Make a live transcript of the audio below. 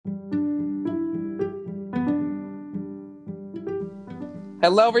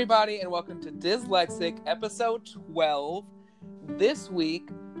Hello, everybody, and welcome to Dyslexic, episode 12. This week,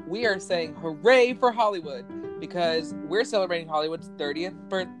 we are saying hooray for Hollywood, because we're celebrating Hollywood's 30th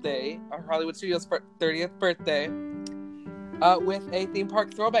birthday, our Hollywood Studios' 30th birthday, with a theme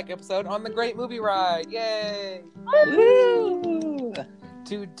park throwback episode on The Great Movie Ride. Yay! Woo!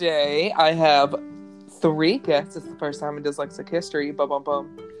 Today, I have 3 guests. It's the first time in Dyslexic history.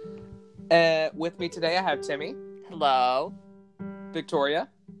 Bum. With me today, I have Timmy. Hello. Victoria.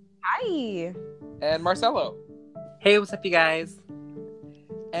 Hi. And Marcelo. Hey, what's up, you guys?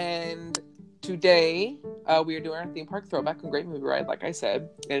 And today, we are doing our theme park throwback on Great Movie Ride, like I said.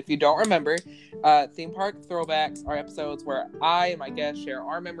 And if you don't remember, theme park throwbacks are episodes where I and my guests share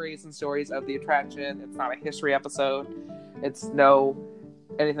our memories and stories of the attraction. It's not a history episode. It's no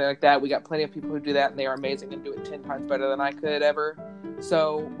anything like that. We got plenty of people who do that, and they are amazing and do it 10 times better than I could ever.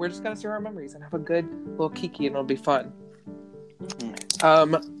 So we're just going to share our memories and have a good little kiki, and it'll be fun.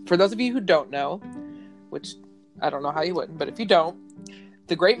 For those of you who don't know, which I don't know how you wouldn't, but if you don't,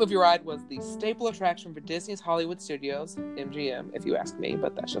 the Great Movie Ride was the staple attraction for Disney's Hollywood Studios, MGM, if you ask me,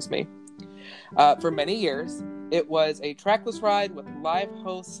 but that's just me. For many years, it was a trackless ride with live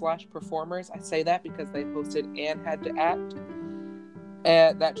hosts/performers. I say that because they hosted and had to act.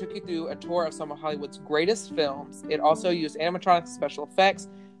 And that took you through a tour of some of Hollywood's greatest films. It also used animatronics and special effects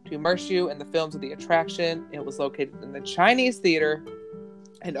to immerse you in the films of the attraction. It was located in the Chinese Theater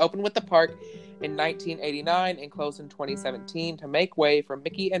and opened with the park in 1989 and closed in 2017 to make way for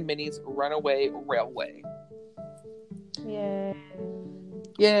Mickey and Minnie's Runaway Railway. Yay.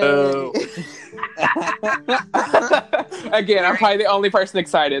 Yay! Oh. Again, I'm probably the only person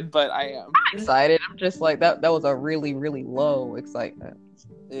excited, but I am. Excited. I'm just like that was a really, really low excitement.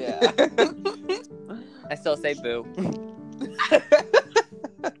 Yeah. I still say boo.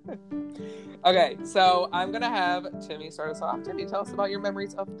 Okay, so I'm gonna have Timmy start us off. Timmy, tell us about your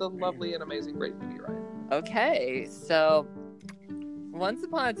memories of the lovely and amazing Great Movie Ride. Okay, so once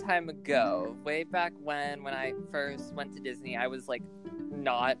upon a time ago, way back when I first went to Disney, I was like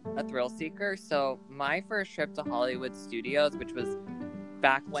not a thrill seeker. So my first trip to Hollywood Studios, which was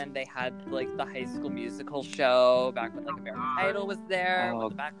back when they had like the High School Musical show, back when like American Idol was there, when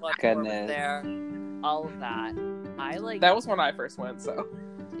the Backlot Tour was there, all of that. That was when I first went, so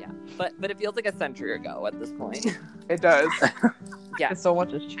yeah, but it feels like a century ago at this point. it does. Yeah, So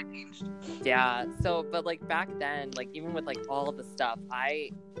much has changed. yeah. So, but like back then, like even with like all of the stuff,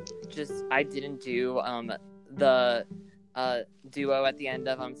 I didn't do the duo at the end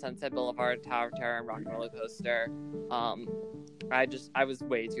of Sunset Boulevard, Tower of Terror, and Rock and Roller Coaster. I was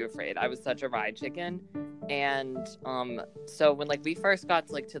way too afraid. I was such a ride chicken. And so when like we first got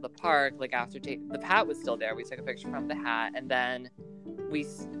to, like to the park, like after the hat was still there, we took a picture from the hat, and then we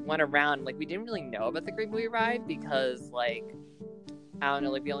went around. Like we didn't really know about the Great Movie Ride because like I don't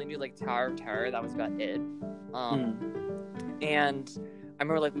know, like we only knew like Tower of Terror. That was about it. And I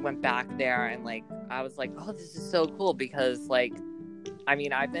remember like we went back there, and like I was like, oh, this is so cool because like I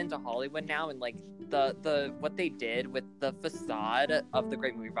mean I've been to Hollywood now, and like the what they did with the facade of the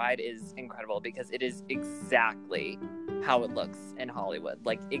Great Movie Ride is incredible because it is exactly how it looks in Hollywood.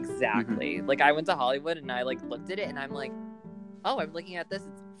 Like exactly. Mm-hmm. Like I went to Hollywood and I like looked at it and I'm like, oh, I'm looking at this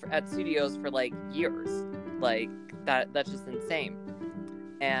at studios for like years. Like that's just insane.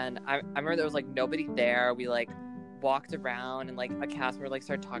 And I remember there was like nobody there. We like walked around and like a cast member like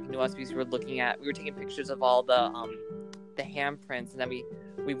started talking to us because we were taking pictures of all the handprints, and then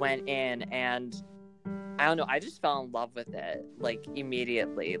we went in, and I don't know, I just fell in love with it like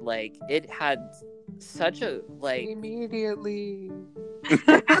immediately. Like it had such a like immediately.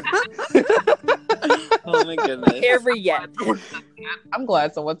 Oh my goodness. Period. I'm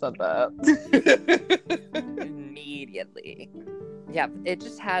glad someone said that. Immediately. Yeah, it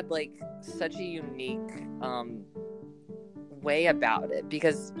just had like such a unique way about it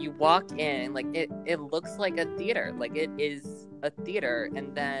because you walk in, like it looks like a theater. Like it is a theater,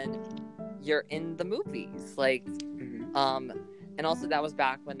 and then you're in the movies. Like and also that was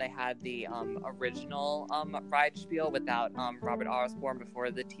back when they had the original ride spiel without Robert Osborne before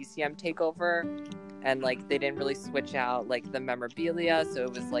the TCM takeover, and like they didn't really switch out like the memorabilia, so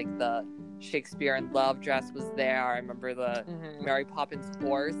it was like the Shakespeare in Love dress was there. I remember the Mary Poppins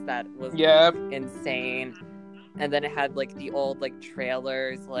horse that was insane. And then it had like the old like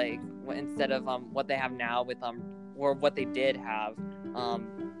trailers, like instead of what they have now with or what they did have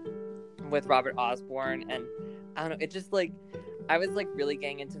with Robert Osborne. And I don't know, it just like I was like really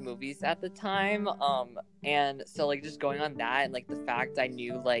getting into movies at the time, and so like just going on that, and like the fact I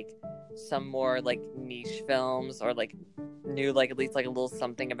knew like some more like niche films, or like knew like at least like a little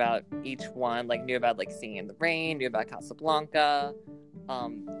something about each one, like knew about like Singing in the Rain, knew about Casablanca,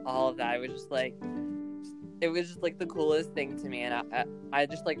 all of that. It was just like the coolest thing to me, and I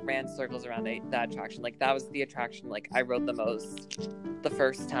just like ran circles around that attraction. Like that was the attraction like I rode the most the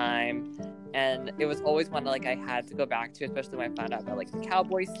first time, and it was always one like I had to go back to, especially when I found out about like the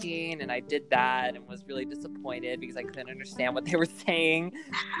cowboy scene, and I did that and was really disappointed because I couldn't understand what they were saying.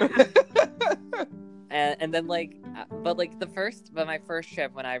 and then like, but my first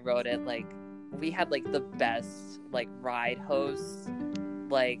trip when I rode it, like we had like the best like ride hosts.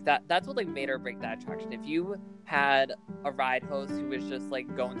 Like that's what like made or break that attraction. If you had a ride host who was just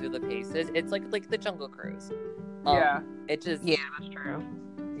like going through the paces, it's like the Jungle Cruise. It just that's true.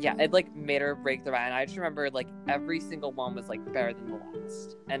 Yeah, it like made or break the ride. And I just remember like every single one was like better than the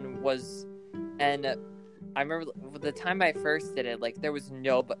last, and I remember the time I first did it, like there was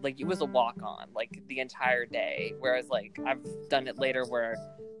but like it was a walk on like the entire day. Whereas like I've done it later where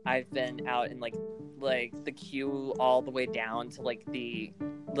I've been out in like the queue all the way down to like the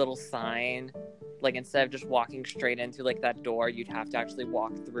little sign. Like instead of just walking straight into like that door, you'd have to actually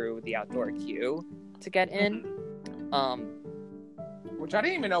walk through the outdoor queue to get in. Which I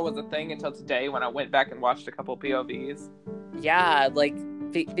didn't even know was a thing until today when I went back and watched a couple POVs. Yeah, like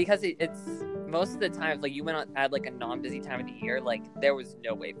because it's most of the time like you went at like a non-busy time of the year, like there was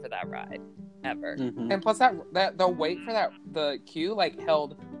no wait for that ride ever. Mm-hmm. And plus that the wait for the queue like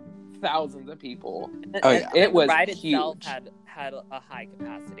held thousands of people. Oh yeah, it was the ride huge. itself had a high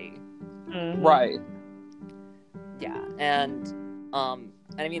capacity. Mm-hmm. Right. Yeah, and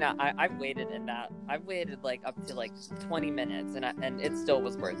I mean I've waited in that. I've waited like up to like 20 minutes, and it still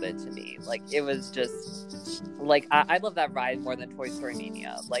was worth it to me. Like it was just like I love that ride more than Toy Story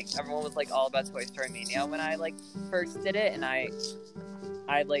Mania. Like everyone was like all about Toy Story Mania when I like first did it, and I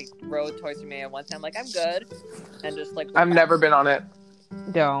like rode Toy Story Mania one time. Like I'm good, and just like I've never been on it.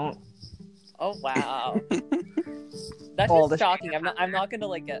 Don't. Oh wow. That's All just the shocking. I'm not gonna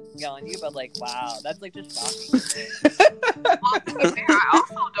like get on you, but like wow, that's like just shocking. I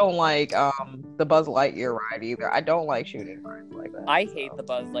also don't like the Buzz Lightyear ride either. I don't like shooting rides like that. I hate the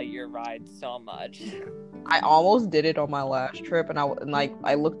Buzz Lightyear ride so much. I almost did it on my last trip, and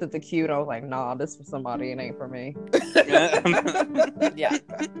I looked at the queue and I was like, nah, this is for somebody, it ain't for me. Yeah.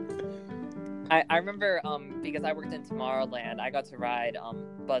 I remember because I worked in Tomorrowland, I got to ride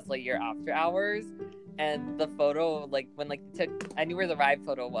Buzz Lightyear After Hours, and the photo like when like I knew where the ride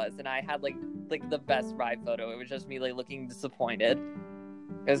photo was, and I had like the best ride photo. It was just me like looking disappointed.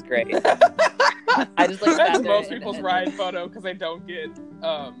 It was great. I just like that's sat there most and- people's and- ride photo because they don't get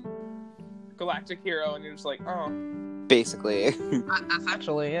Galactic Hero, and you're just like, oh. basically.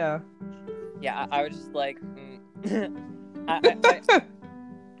 Essentially, yeah. Yeah, I was just like,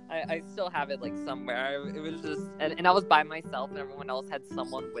 I still have it like somewhere. It was just, and I was by myself, and everyone else had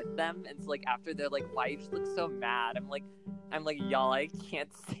someone with them. And so like after they're like, "Why you just look so mad?" I'm like, y'all, I can't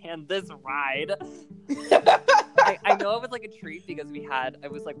stand this ride. I know it was like a treat because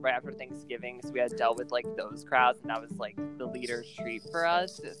it was like right after Thanksgiving, so we had dealt with like those crowds, and that was like the leader's treat for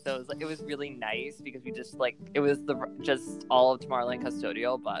us. So it was really nice because we just like it was just all of Tomorrowland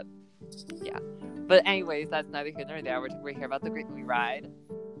custodial, but yeah. But anyways, that's neither here nor there. We're here about the Great Movie Ride.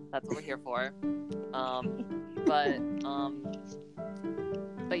 That's what we're here for.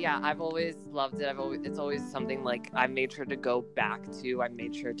 But yeah, I've always loved it. It's always something like I've made sure to go back to. I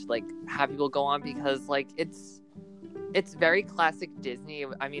made sure to like have people go on because like it's very classic Disney.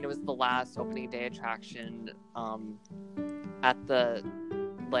 I mean, it was the last opening day attraction at the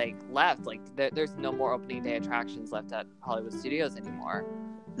like left. Like there's no more opening day attractions left at Hollywood Studios anymore.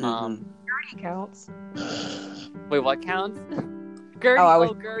 Mm-hmm. Gertie counts. Wait, what counts?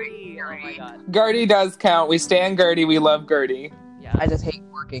 Gertie. Gertie. Oh my god. Gertie does count. We stand Gertie. We love Gertie. Yeah. I just hate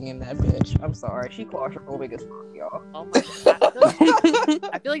working in that bitch. I'm sorry. She claustrophobic as fuck, y'all. Oh my god.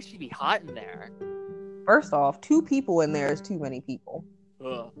 I feel like she'd be hot in there. First off, 2 people in there is too many people.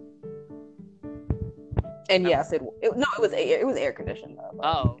 Ugh. And yes, it was air conditioned though.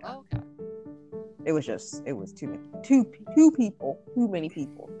 Oh, okay. It was too many. Two people. Too many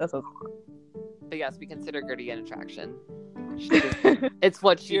people. That's what. But yes, we consider Gertie an attraction. It's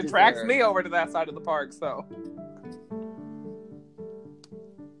what She attracts deserves. me over to that side of the park, so.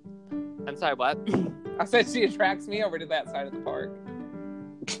 I'm sorry, what? I said she attracts me over to that side of the park.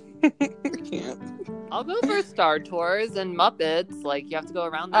 Can't. I'll go for Star Tours and Muppets. Like, you have to go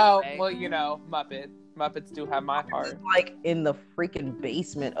around that way. Well, you know, Muppets do have my heart. Like in the freaking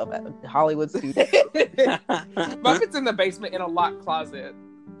basement of a Hollywood studio. Muppets in the basement in a locked closet.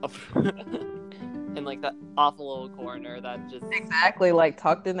 In, like, that awful little corner that just... Exactly, like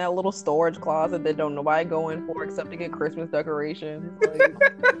tucked in that little storage closet that don't nobody go in for except to get Christmas decorations.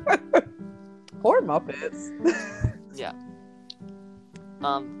 Like, poor Muppets. Yeah.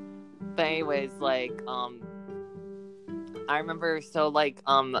 But anyways, like, I remember, so, like,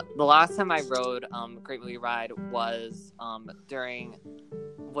 the last time I rode, Great Movie Ride was,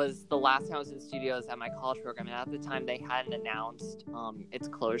 was the last time I was in studios at my college program, and at the time they hadn't announced its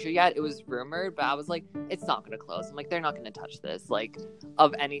closure yet. It was rumored, but I was like, it's not gonna close. I'm like, they're not gonna touch this. Like,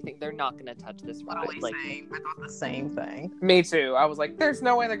 of anything, they're not gonna touch this ride. Like, I thought the same thing. Me too. I was like, there's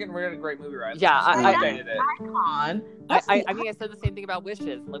no way they're getting rid of Great Movie Ride. Yeah, I updated it. Icon. I mean, I said the same thing about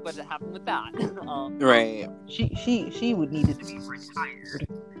Wishes. Look what happened with that. Right. She would need it to be retired.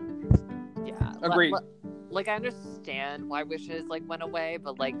 Yeah. Agreed. Like, I understand why Wishes, like, went away,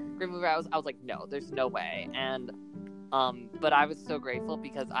 but, like, Great Movie Ride, I was like, no, there's no way. And, but I was so grateful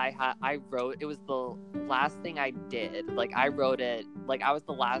because I wrote, it was the last thing I did. Like, I wrote it, like, I was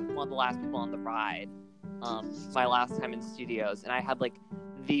one of the last people on the ride, my last time in studios, and I had, like,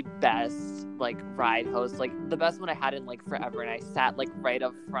 the best, like, ride host, like, the best one I had in, like, forever, and I sat, like, right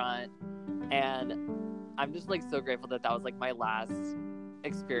up front, and I'm just, like, so grateful that was, like, my last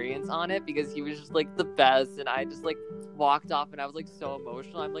experience on it, because he was just, like, the best, and I just, like, walked off, and I was, like, so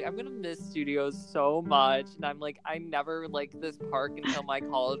emotional. I'm like, I'm gonna miss studios so much, and I'm like, I never liked this park until my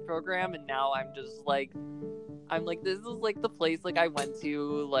college program, and now I'm just, like, I'm like, this is, like, the place, like, I went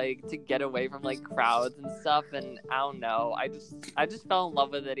to, like, to get away from, like, crowds and stuff, and I don't know, I just fell in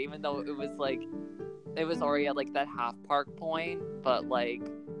love with it, even though it was, like, it was already at, like, that half park point, but, like,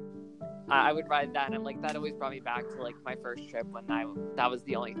 I would ride that, and I'm like, that always brought me back to, like, my first trip when that was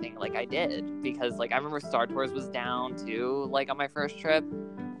the only thing, like, I did, because, like, I remember Star Tours was down, too, like, on my first trip,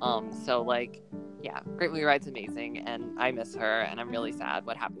 so, like, yeah, Great Movie Ride's amazing, and I miss her, and I'm really sad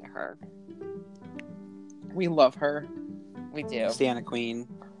what happened to her. We love her. We do. Santa Queen.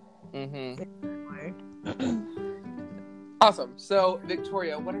 Awesome. So,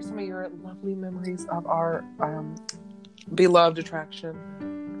 Victoria, what are some of your lovely memories of our beloved attraction?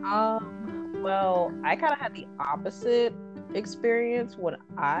 Well, I kind of had the opposite experience when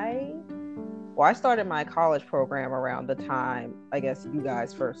I started my college program around the time, I guess, you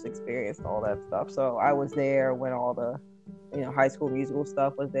guys first experienced all that stuff. So I was there when all the, High School Musical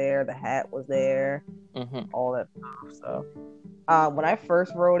stuff was there. The Hat was there, all that stuff. So when I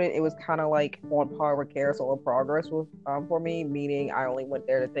first wrote it, it was kind of like on par with Carousel of Progress with, for me, meaning I only went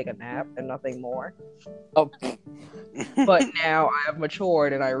there to take a nap and nothing more. Oh. But now I have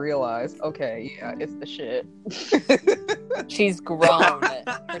matured and I realize, okay, yeah, it's the shit. She's grown.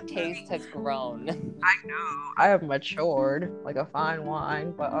 Her taste has grown. I know. I have matured like a fine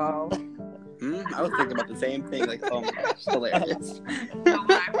wine, but I was thinking about the same thing. Like, oh my gosh, hilarious. So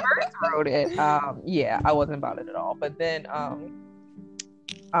when I first wrote it, yeah, I wasn't about it at all. But then,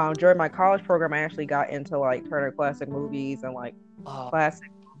 during my college program, I actually got into like Turner Classic Movies and like classic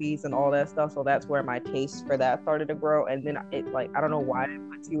movies and all that stuff. So that's where my taste for that started to grow. And then it, like, I don't know why it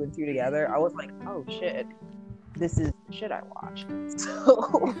put two and two together. I was like, oh shit, this is the shit I watch.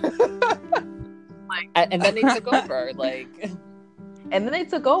 So, like, and then they took over, like. And then they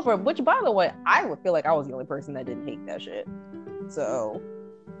took over, which, by the way, I would feel like I was the only person that didn't hate that shit. So,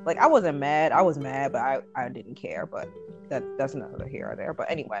 like, I wasn't mad. I was mad, but I didn't care. But that's neither here or there.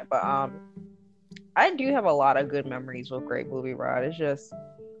 But anyway, I do have a lot of good memories with Great Movie Ride. It's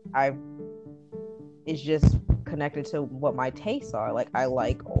just connected to what my tastes are. Like, I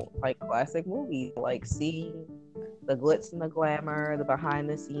like classic movies, like seeing the glitz and the glamour, the behind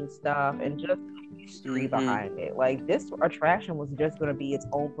the scenes stuff, and just the history behind it. Like, this attraction was just going to be its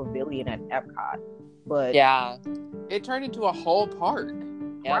own pavilion at Epcot, but yeah, it turned into a whole park.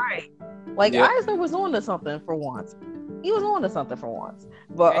 Yep. Right? Like, Eisner was on to something for once. He was on to something for once,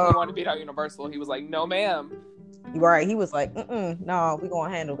 but and he wanted to beat out Universal. He was like, "No, ma'am." Right? He was like, "No, we're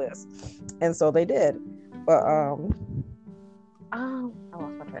gonna handle this," and so they did. But I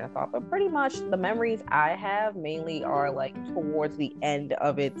lost my train of thought. But pretty much the memories I have mainly are like towards the end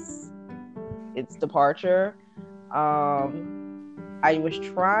of its departure. I was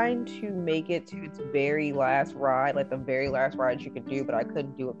trying to make it to its very last ride, like the very last ride you could do, but I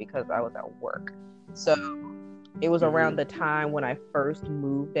couldn't do it because I was at work. So it was around the time when I first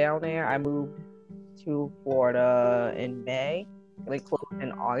moved down there. I moved to Florida in May, like closed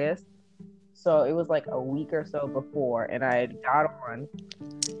in August. So it was like a week or so before, and I had got on,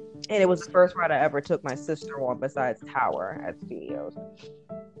 and it was the first ride I ever took my sister on besides Tower at Studios.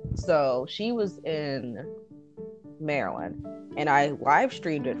 So she was in Maryland, and I live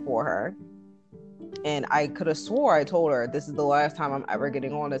streamed it for her. And I could have swore I told her this is the last time I'm ever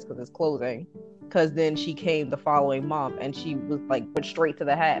getting on this because it's closing. Because then she came the following month, and she was like, went straight to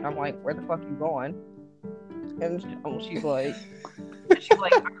the Hat, and I'm like, where the fuck you going? And she's like,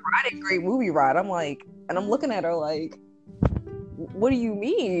 I'm riding Great Movie Ride. I'm like, and I'm looking at her like, what do you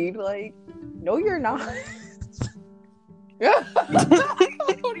mean? Like, no, you're not. Oh,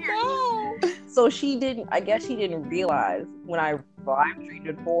 no. So I guess she didn't realize when I live streamed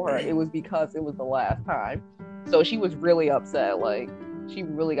it for her, it was because it was the last time. So she was really upset. Like, she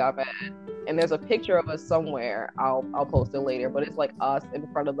really got mad. And there's a picture of us somewhere. I'll post it later, but it's like us in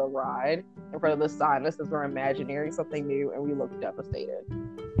front of the ride, in front of the sign that says we're imagineering something new, and we look devastated.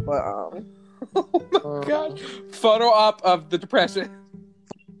 But Oh my god. Photo op of the depression.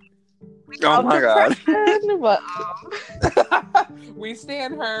 Oh my god. But We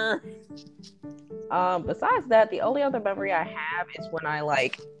stand her. besides that, the only other memory I have is when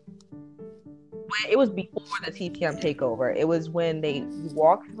it was before the TTM takeover. It was when you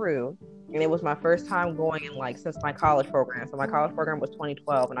walked through, and it was my first time going in since my college program. So my college program was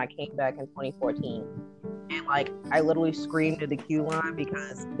 2012, and I came back in 2014. And I literally screamed at the queue line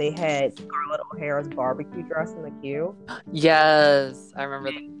because they had Scarlett O'Hara's barbecue dress in the queue. Yes, I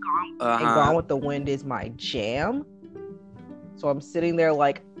remember that. And Gone with the Wind is my jam. So I'm sitting there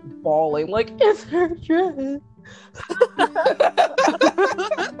bawling, it's her dress.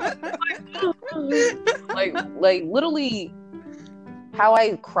 Literally how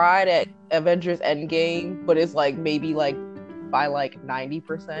I cried at Avengers Endgame, but it's maybe by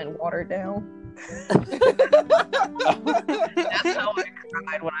 90% watered down. That's how I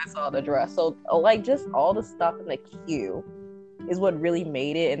cried when I saw the dress. So just all the stuff in the queue is what really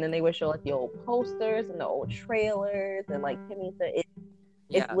made it. And then they would show the old posters and the old trailers, and Kimmy said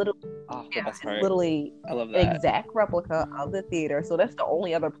it's literally I love an that. exact replica of the theater. So that's the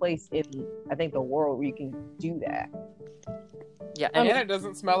only other place in the world where you can do that. Yeah, And it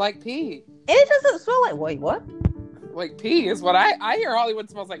doesn't smell like pee. It doesn't smell wait, what? Like pee is what I hear. Hollywood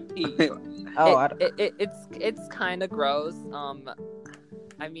smells like pee. Oh, it's kind of gross.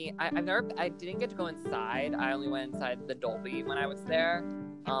 I mean, I didn't get to go inside. I only went inside the Dolby when I was there.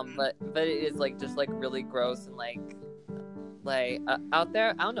 But it is just really gross and out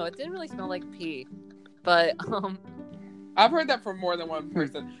there. I don't know. It didn't really smell like pee, but I've heard that from more than one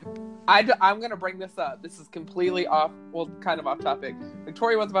person. I'm gonna bring this up. This is completely kind of off topic.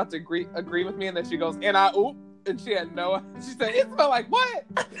 Victoria was about to agree with me, and then she goes, and she had no. She said it smelled like what?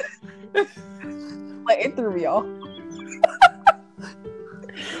 It threw me off.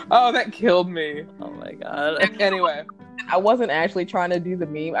 Oh, that killed me. oh my god. Anyway, I wasn't actually trying to do the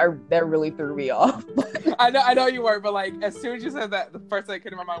meme. That really threw me off. I know you were, but as soon as you said that, the first thing that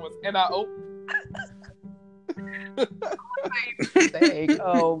came to my mind was, and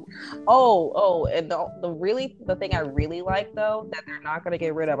and the thing I really like though that they're not gonna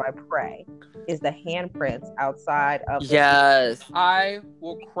get rid of, I pray, is the handprints outside of the Yes. I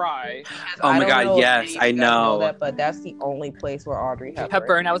will cry. Oh my god, yes, I know. That, but that's the only place where Audrey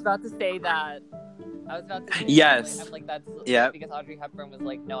Hepburn. I was about to say that. Yes. I'm that's Yep. because Audrey Hepburn was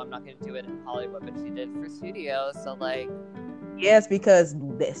no, I'm not going to do it in Hollywood, but she did for studios. So yes, because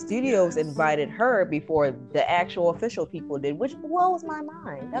the studios invited her before the actual official people did, which blows my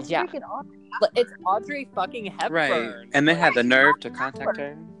mind. That's freaking Audrey. But it's Audrey fucking Hepburn. Right. And they had the nerve to contact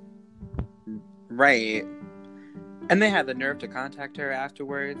her. Right. And they had the nerve to contact her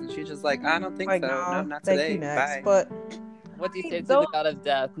afterwards, and she's just I don't think so. No, not today. Bye. But what do you say to the god of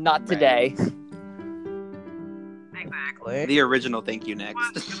death? Not today. Exactly. The original thank you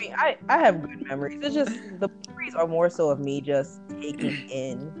next. I mean, I have good memories. It's just the memories are more so of me just taking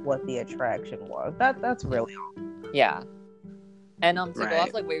in what the attraction was. That's really all. Yeah. And to go Right.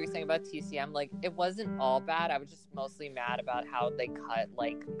 off what you were saying about TCM, it wasn't all bad. I was just mostly mad about how they cut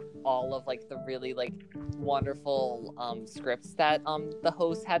all of the really wonderful scripts that the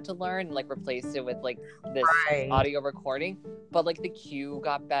host had to learn and replaced it with this audio recording. But the queue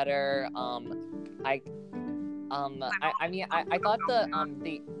got better. I thought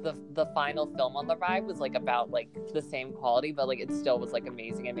the final film on the ride was about the same quality, but it still was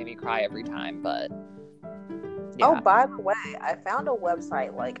amazing and made me cry every time. But yeah. Oh, by the way, I found a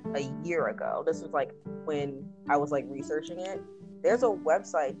website a year ago. This was when I was researching it. There's a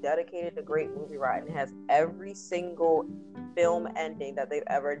website dedicated to Great Movie Ride and has every single film ending that they've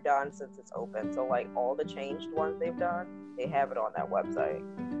ever done since it's open. So all the changed ones they've done, they have it on that website.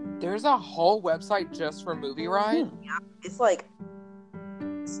 There's a whole website just for Movie Ride. Yeah, it's you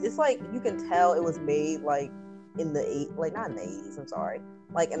can tell it was made in the not in the 80s. I'm sorry,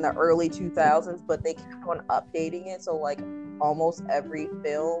 in the early 2000s, but they kept on updating it. So almost every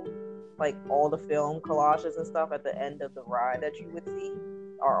film, all the film collages and stuff at the end of the ride that you would see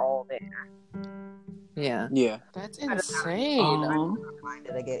are all there. Yeah. That's insane. Find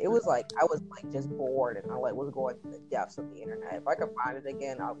it again. It was like I was like just bored, and I like was going to the depths of the internet. If I could find it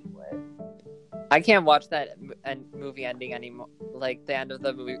again, I'll be glad. I can't watch that movie ending anymore. Like the end of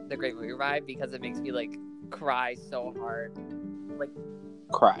the movie, The Great Movie Ride, because it makes me like cry so hard. Like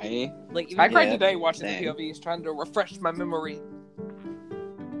cry. Like even I cried today watching the POVs, trying to refresh my memory.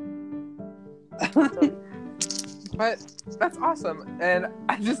 But that's awesome, and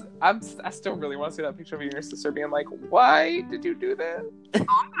I still really want to see that picture of you and your sister being like, "Why did you do that?"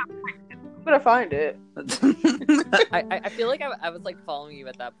 I'm gonna find it. I feel like I was like following you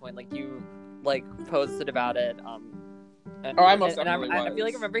at that point, like you like posted about it. I feel like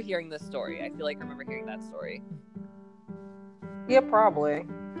I remember hearing this story. I feel like I remember hearing that story. Yeah, probably.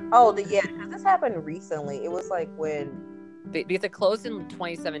 Oh, because this happened recently. It was like when because it closed in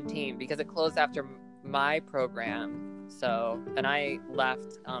 2017 because it closed after my program. So, and I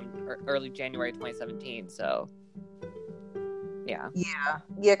left early January 2017. So, yeah,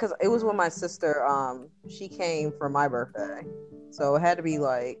 because it was when my sister she came for my birthday, so it had to be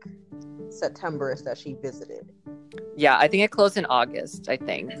like September that she visited. Yeah, I think it closed in August. I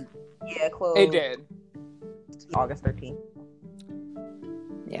think. Yeah, it closed. It did. August 13th.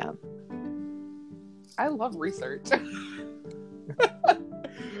 Yeah. I love research.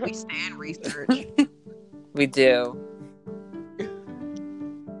 We stand research. We do.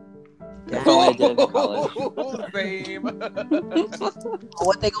 If only I did it in college. Same.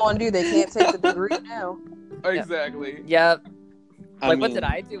 What they gonna do? They can't take the degree now. Exactly. Yep. I What mean, did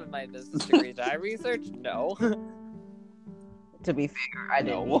I do in my business degree? Did I research? No. To be fair, I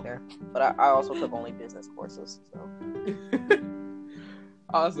didn't either. But I also took only business courses. So.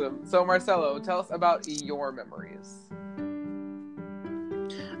 Awesome. So Marcelo, tell us about your memories.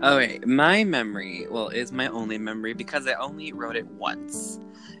 All right, my memory, is my only memory because I only wrote it once,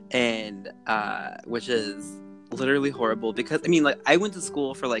 and which is literally horrible because I went to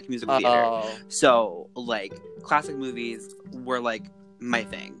school for like musical theater, so like classic movies were like my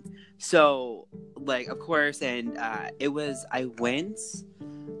thing. So like of course, and I went,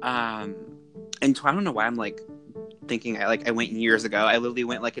 and I don't know why I'm like thinking I went years ago. I literally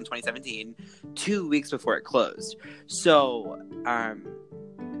went like in 2017, 2 weeks before it closed. So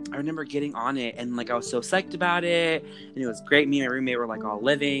I remember getting on it and like I was so psyched about it and it was great. Me and my roommate were like all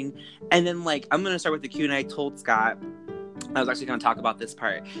living, and then like I'm gonna start with the queue, and I told Scott I was actually gonna talk about this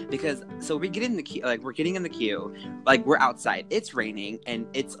part because so we get in the queue, like we're getting in the queue, like we're outside, it's raining and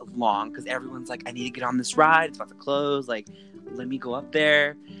it's long because everyone's like, I need to get on this ride, it's about to close, like let me go up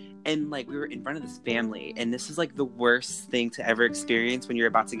there. And like we were in front of this family, and this is like the worst thing to ever experience when you're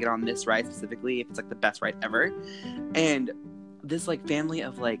about to get on this ride, specifically if it's like the best ride ever. And this like family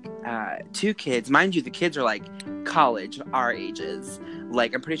of like 2 kids, mind you, the kids are like college, our ages.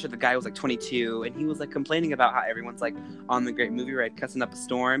 Like I'm pretty sure the guy was like 22, and he was like complaining about how everyone's like on the Great Movie Ride cussing up a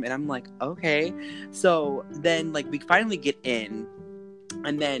storm, and I'm like, okay. So then like we finally get in,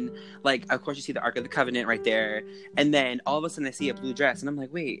 and then like of course you see the Ark of the Covenant right there, and then all of a sudden I see a blue dress, and I'm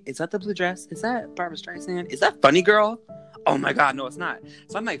like, wait, is that the blue dress? Is that Barbra Streisand? Is that Funny Girl? Oh my god, no, it's not.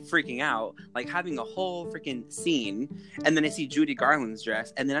 So I'm like freaking out, like having a whole freaking scene, and then I see Judy Garland's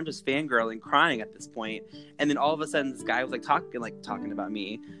dress, and then I'm just fangirling, crying at this point, and then all of a sudden this guy was like talking about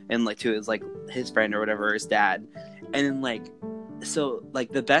me, and like to his friend or whatever, his dad, and then like so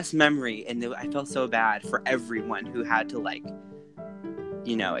like the best memory, and I felt so bad for everyone who had to like,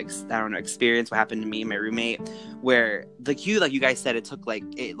 you know, experience what happened to me and my roommate, where the queue, like you guys said, it took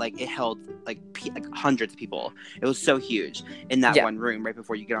it held like hundreds of people. It was so huge in that one room right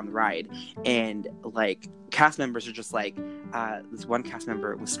before you get on the ride, and like cast members are just like, this one cast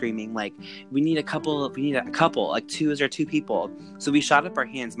member was screaming like, we need a couple, like 2 people. So we shot up our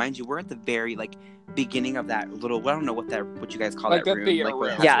hands, mind you, we're at the very like beginning of that little, I don't know what you guys call like that the room, theater like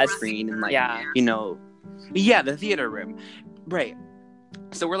where it room. has a screen and like you know, the theater room, right?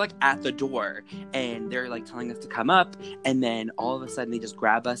 So we're like at the door, and they're like telling us to come up, and then all of a sudden they just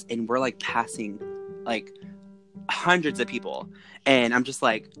grab us, and we're like passing like hundreds of people, and I'm just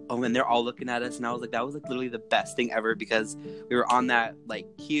like, oh, and they're all looking at us, and I was like, that was like literally the best thing ever, because we were on that like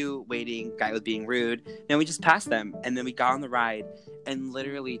queue waiting, guy was being rude, and we just passed them, and then we got on the ride, and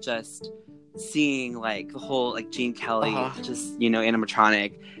literally just seeing like the whole like Gene Kelly, just, you know,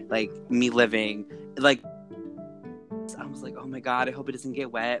 animatronic, like me living, like I was like, oh my god, I hope it doesn't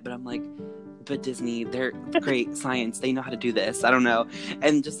get wet, but I'm like, but Disney, they're great science, they know how to do this, I don't know,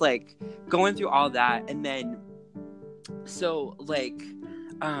 and just like going through all that, and then so like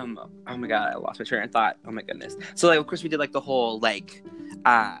oh my god, I lost my train of thought, oh my goodness. So like of course we did like the whole like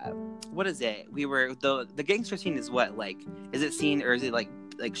what is it, we were the gangster scene is what, like, is it scene or is it like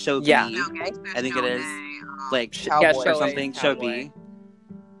like Show B, Yeah. I think it is, like Cowboy. or something. Show Cowboy. B.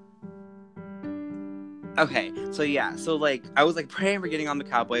 Okay, so yeah, so like I was like praying for getting on the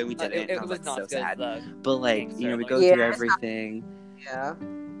Cowboy and we didn't. It and I was like not so as good as sad. the But like Gangster, you know we like- go Yeah, through it's not- everything. Yeah.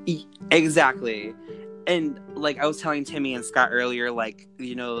 Exactly. And like I was telling Timmy and Scott earlier, like,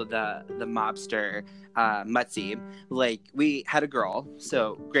 you know, the mobster, Mutzi, like we had a girl,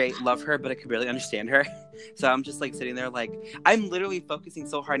 so great, love her, but I could barely understand her. So I'm just like sitting there, like I'm literally focusing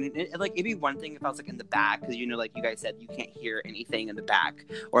so hard, and like it'd be one thing if I was like in the back, because you know, like you guys said, you can't hear anything in the back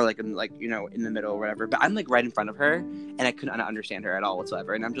or like in like, you know, in the middle or whatever. But I'm like right in front of her, and I couldn't understand her at all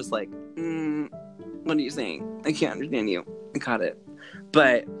whatsoever. And I'm just like, what are you saying? I can't understand you. I caught it,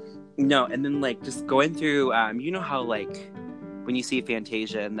 but. No, and then like just going through, you know how like when you see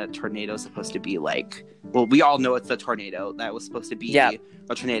Fantasia and the tornado is supposed to be like, well, we all know it's the tornado that was supposed to be a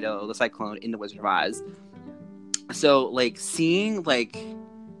tornado, the cyclone in the Wizard of Oz. So like seeing like,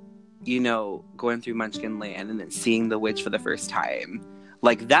 you know, going through Munchkin Land and then seeing the witch for the first time,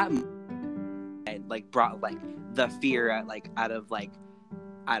 like that, like brought like the fear out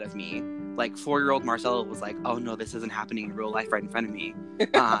of me. Like 4-year-old Marcella was like, oh no, this isn't happening in real life right in front of me.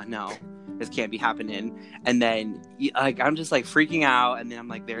 No, this can't be happening. And then like I'm just like freaking out, and then I'm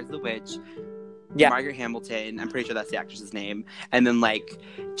like, there's the witch. Yeah. Margaret Hamilton, I'm pretty sure that's the actress's name. And then like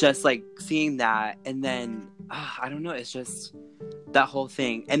just like seeing that, and then I don't know, it's just that whole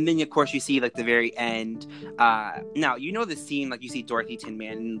thing. And then of course you see like the very end, now you know the scene, like you see Dorothy, Tin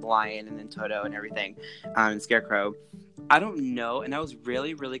Man, and the Lion, and then Toto and everything, and Scarecrow. I don't know, and I was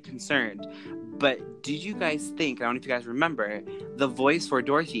really, really concerned. But did you guys think, I don't know if you guys remember, the voice for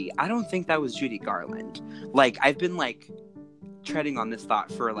Dorothy, I don't think that was Judy Garland. Like, I've been, like, treading on this thought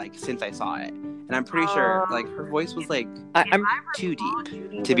for, like, since I saw it. And I'm pretty sure, like, her voice was, like, I'm too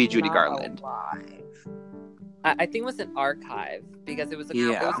deep to be Judy Garland. I think it was an archive because it was it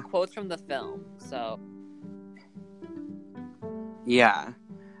was quotes from the film. So yeah.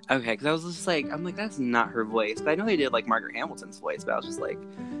 Okay, because I was just like, I'm like, that's not her voice. But I know they did like Margaret Hamilton's voice, but I was just like,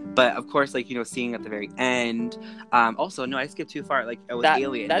 but of course, like, you know, seeing at the very end. Also, no, I skipped too far. Like, it was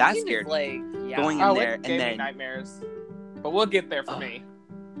Alien. That scene scared is, me. like, yeah. Going in there it gave and me then nightmares. But we'll get there for me.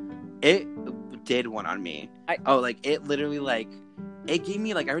 it did one on me. It literally like it gave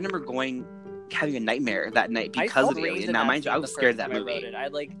me like I remember having a nightmare that night because of Alien. Now, mind you, I was scared of that movie.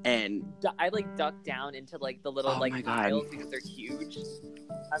 I ducked down into like the little like aisles because they're huge.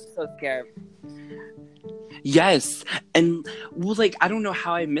 I'm so scared. Yes, and well, like I don't know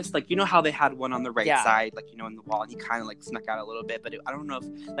how I missed, like, you know how they had one on the right side, like, you know, in the wall, and he kind of like snuck out a little bit, but I don't know if,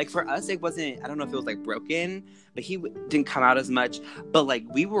 like, for us it wasn't, I don't know if it was like broken, but he didn't come out as much, but like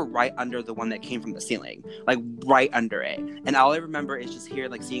we were right under the one that came from the ceiling, like right under it, and all I remember is just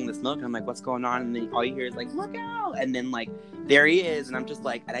seeing the smoke, and I'm like, what's going on? And then all you hear is like, look out, and then like there he is, and I'm just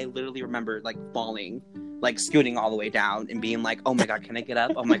like, and I literally remember like falling, like scooting all the way down and being like, oh my god, can I get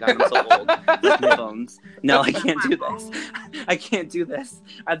up? Oh my god, I'm so old with my bones. No, I can't do this. I can't do this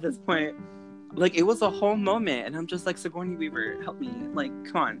at this point. Like, it was a whole moment, and I'm just like, Sigourney Weaver, help me. Like,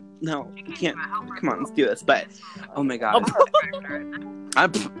 come on. No, you can't. Come on, let's do this. But, oh my god.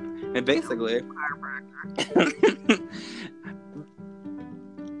 Basically.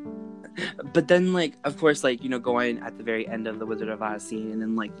 But then, like, of course, like, you know, going at the very end of the Wizard of Oz scene, and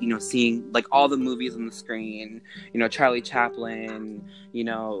then, like, you know, seeing, like, all the movies on the screen, you know, Charlie Chaplin, you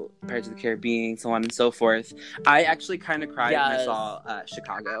know, Pirates of the Caribbean, so on and so forth. I actually kind of cried when I saw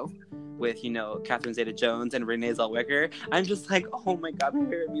Chicago with, you know, Catherine Zeta-Jones and Renee Zellweger. I'm just like, oh my god, my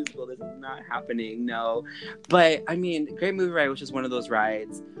favorite musical, this is not happening, no. But, I mean, Great Movie Ride was just one of those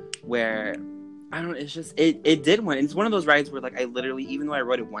rides where... I don't know, it's just, it did one. It's one of those rides where, like, I literally, even though I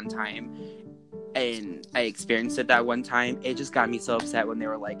rode it one time, and I experienced it that one time, it just got me so upset when they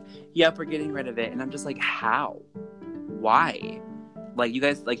were like, yep, we're getting rid of it. And I'm just like, how? Why? Like you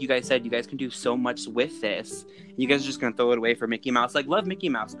guys said, you guys can do so much with this. You guys are just going to throw it away for Mickey Mouse. Like, love Mickey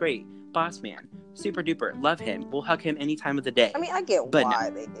Mouse. Great. Boss Man. Super duper. Love him. We'll hug him any time of the day. I mean, I get why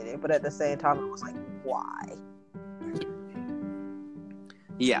they did it, but at the same time, it was like, why?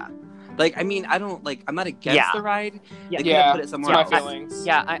 Yeah. Like, I mean, I'm not against the ride. Yeah. They could have put it somewhere else. Feelings.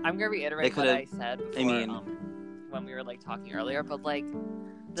 Yeah, I'm going to reiterate what I said before, I mean, when we were, like, talking earlier, but, like,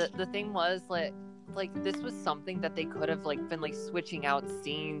 the thing was, like, this was something that they could have, like, been, like, switching out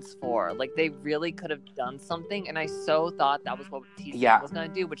scenes for. Like, they really could have done something, and I so thought that was what TCM was going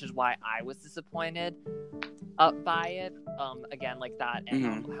to do, which is why I was disappointed by it. Again, like that,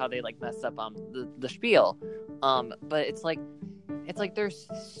 and how they, like, messed up the spiel. But it's like there's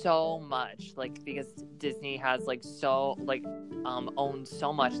so much, like, because Disney has, like, so, like, owned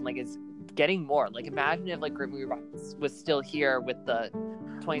so much, and, like, it's getting more. Like, imagine if, like, Great Movie Ride was still here with the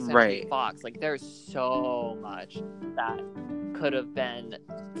 20th Century Right. Fox. Like, there's so much that could have been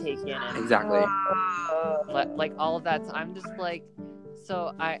taken and Exactly. like all of that. So I'm just like,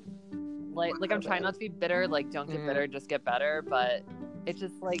 so I like I'm trying not to be bitter. Like, don't get bitter, just get better. But it's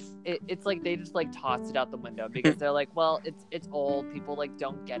just like it's like they just like tossed it out the window because they're like, well, it's old. People like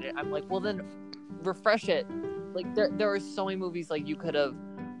don't get it. I'm like, well then refresh it. Like there are so many movies like you could have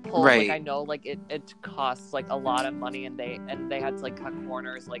pulled. Right. Like I know like it costs like a lot of money and they had to like cut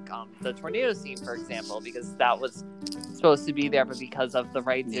corners, like the tornado scene, for example, because that was supposed to be there, but because of the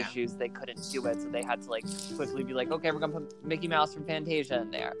rights issues they couldn't do it, so they had to like quickly be like, okay, we're gonna put Mickey Mouse from Fantasia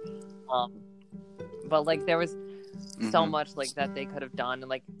in there. But like there was so much like that they could have done and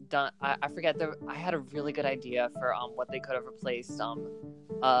like done. I forget, I had a really good idea for what they could have replaced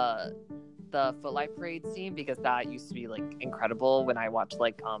the Footlight Parade scene, because that used to be like incredible when I watched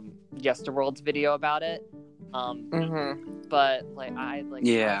like Yesterworld's video about it. But like I was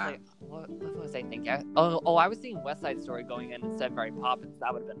like, what was I thinking? I was thinking West Side Story going in instead of Mary Poppins.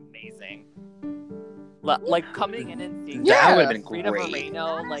 That would have been amazing. Like coming in and seeing that would have been Rita great.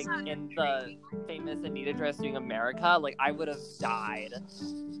 Moreno like in the famous Anita dress doing America, like I would have died.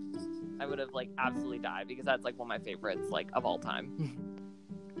 I would have like absolutely died because that's like one of my favorites like of all time.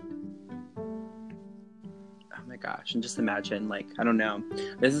 Oh my gosh, and just imagine, like, I don't know,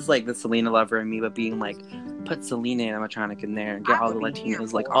 this is like the Selena lover in me, but being like, put Selena animatronic in there and get all the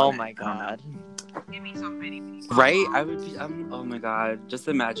Latinos like, oh my god, Give me some bitty. right? I would be, oh my god, just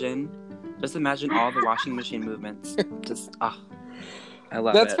imagine all the washing machine movements. Just, I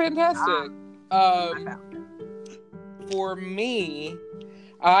love That's it. fantastic. For me,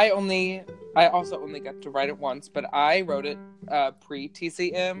 I also only got to write it once, but I wrote it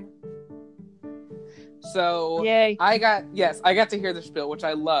pre-TCM. So yay! I got to hear the spiel, which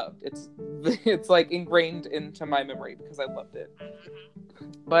I loved. It's like ingrained into my memory because I loved it.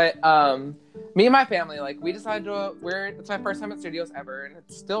 But me and my family, like, we decided it's my first time at studios ever, and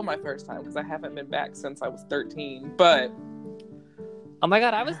it's still my first time because I haven't been back since I was 13. But oh my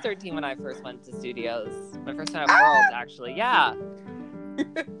god, I was 13 when I first went to studios. My first time at Worlds, actually. Yeah.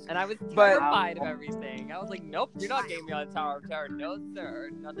 And I was terrified of everything. I was like, nope, you're not getting me on Tower of Terror. No,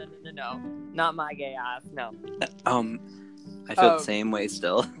 sir. No. Not my gay ass. No. I feel the same way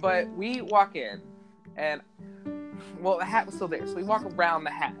still. But we walk in, and, well, the hat was still there. So we walk around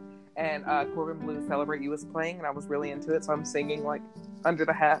the hat, and Corbin Bleu Celebrate You was playing, and I was really into it. So I'm singing, like, under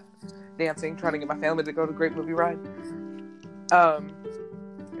the hat, dancing, trying to get my family to go to Great Movie Ride.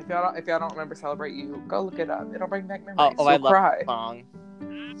 If y'all don't remember Celebrate You, go look it up. It'll bring back memories. I love cry. that song.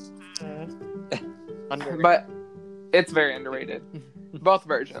 But it's very underrated. Both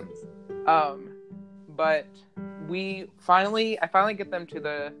versions. But I finally get them to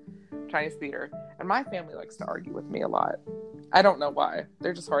the Chinese theater, and my family likes to argue with me a lot. I don't know why.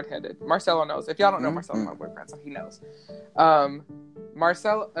 They're just hard-headed. Marcelo knows. If y'all don't know, Marcelo's my boyfriend, so he knows. My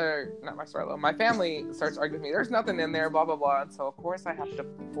family starts arguing with me. There's nothing in there, blah, blah, blah. And so, of course, I have to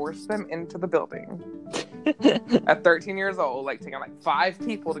force them into the building. At 13 years old, like, taking, like, 5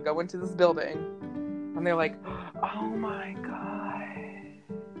 people to go into this building. And they're like, oh, my God.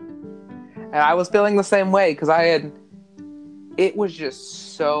 And I was feeling the same way, because it was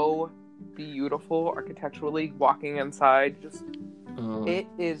just so beautiful architecturally, walking inside. It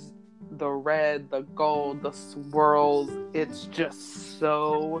is the red, the gold, the swirls. It's just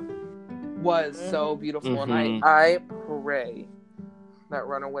so beautiful. And I pray that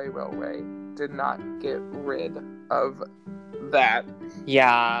Runaway Railway did not get rid of that.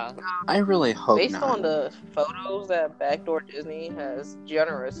 Yeah. I really hope Based not. on the photos that Backdoor Disney has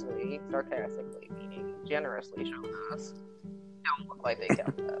generously, sarcastically meaning generously shown us, don't look like they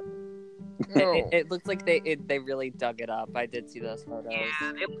kept that. It looks like they really dug it up. I did see those photos.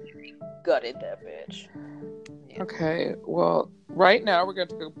 Yeah, they gutted that bitch. Yeah. Okay, well, right now we're going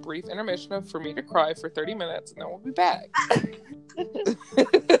to take a brief intermission for me to cry for 30 minutes, and then we'll be back.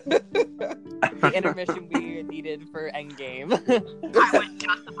 The intermission we needed for Endgame. I would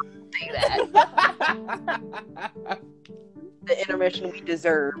just about to say that. The intermission we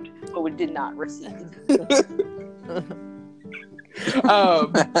deserved, but we did not receive.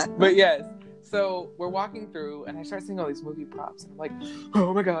 But yes, so we're walking through, and I start seeing all these movie props, and I'm like,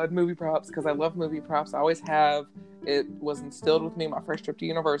 oh my god, movie props, because I love movie props. I always have. It was instilled with me my first trip to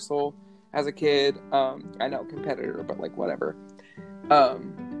Universal as a kid. I know, competitor, but like whatever.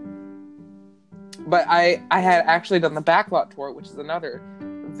 But I had actually done the backlot tour, which is another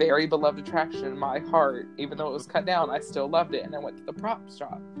very beloved attraction in my heart. Even though it was cut down, I still loved it, and I went to the prop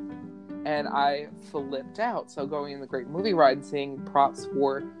shop. And I flipped out. So going in the Great Movie Ride and seeing props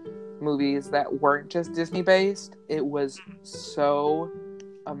for movies that weren't just Disney based, it was so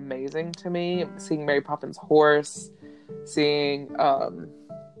amazing to me. Seeing Mary Poppins horse, seeing the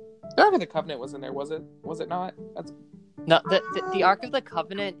Ark of the Covenant was in there, was it? Was it not? No, the Ark of the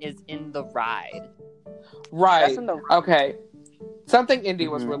Covenant is in the ride. Right. That's in the ride. Okay. Something indie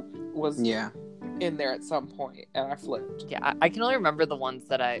was Yeah. in there at some point, and I flipped. Yeah, I can only remember the ones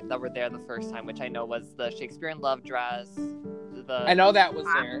that were there the first time, which I know was the Shakespeare in Love dress. I know that was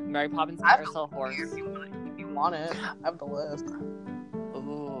there. Mary Poppins I have carousel horse. If you want it, I have the list.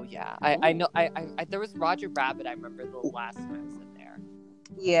 Oh yeah, I know. I there was Roger Rabbit. I remember the last time I was in there.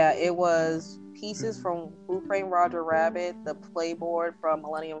 Yeah, it was pieces from Who Framed Roger Rabbit, the playboard from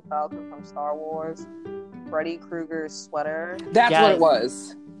Millennium Falcon from Star Wars, Freddy Krueger's sweater. That's what Yes. it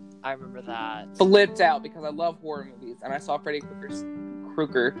was. I remember that. Flipped out because I love horror movies, and I saw Freddy Krueger's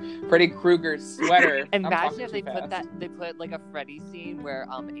sweater. I'm Imagine talking if they too put fast. they put like a Freddy scene where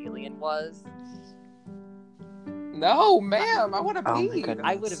Alien was. No, ma'am, I want to Oh my pee. goodness.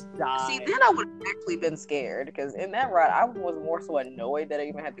 I would have died. See, then I would have actually been scared because in that ride, I was more so annoyed that I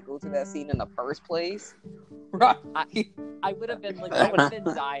even had to go to that scene in the first place. Right. I would have been like, I would have been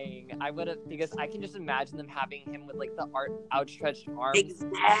dying. I would have, because I can just imagine them having him with like the outstretched arms.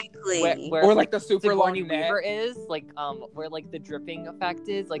 Exactly. Where Or like the super Sigourney long neck. Weaver is, like, where like the dripping effect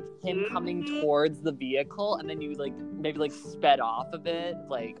is, like him coming towards the vehicle, and then you like maybe like sped off a bit.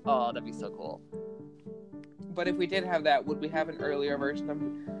 Like, oh, that'd be so cool. But if we did have that, would we have an earlier version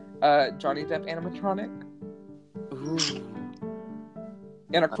of Johnny Depp animatronic Ooh.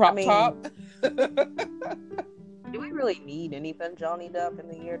 in a crop top? Do we really need anything Johnny Depp in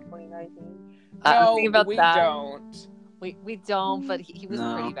the year 2019? I'm No, thinking about we that. don't. We don't, but he was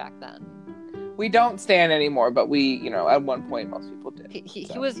No. pretty back then. We don't stand anymore, but we, at one point, most people did. He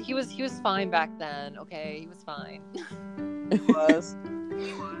So. was fine back then. Okay, he was fine. He was.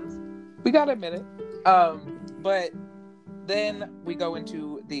 We gotta admit it. But then we go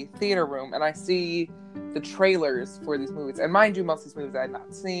into the theater room, and I see the trailers for these movies. And mind you, most of these movies I had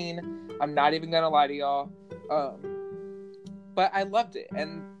not seen. I'm not even gonna lie to y'all. But I loved it,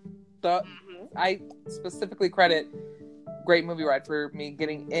 and I specifically credit Great Movie Ride for me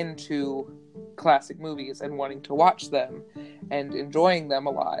getting into classic movies and wanting to watch them and enjoying them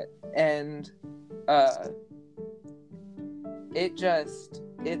a lot. And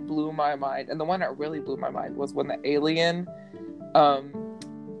it blew my mind. And the one that really blew my mind was when the Alien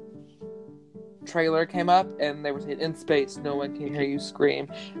trailer came up and they were saying, in space no one can hear you scream.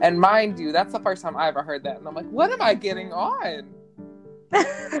 And mind you, that's the first time I ever heard that, and I'm like, what am I getting on?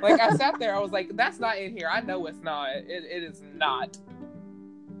 Like, I sat there, I was like, that's not in here. I know it's not. It is not.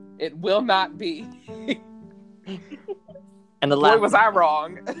 It will not be. And the Boy, last was I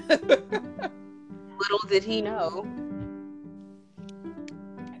wrong. Little did he know.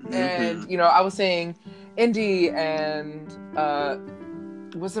 And I was saying Indy and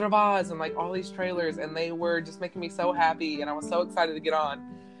Wizard of Oz and like all these trailers, and they were just making me so happy, and I was so excited to get on.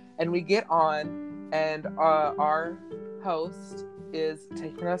 And we get on, and our host is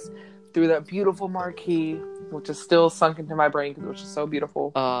taking us through that beautiful marquee, which is still sunk into my brain because it was just so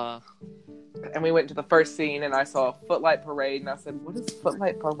beautiful. And we went to the first scene, and I saw Footlight Parade, and I said, what is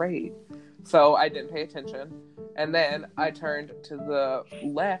Footlight Parade? So I didn't pay attention. And then I turned to the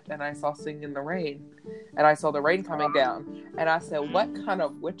left, and I saw Sing in the Rain. And I saw the rain coming down. And I said, what kind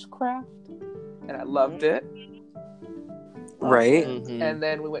of witchcraft? And I loved it. Right? Mhm. And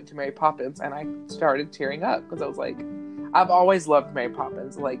then we went to Mary Poppins, and I started tearing up because I was like, I've always loved Mary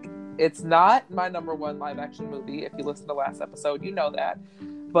Poppins. Like, it's not my number one live action movie. If you listen to last episode, you know that.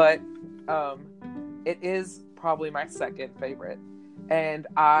 But it is probably my second favorite. And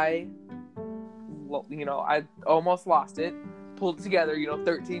I almost lost it. Pulled it together,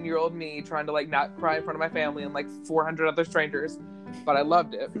 13-year-old me trying to like not cry in front of my family and like 400 other strangers. But I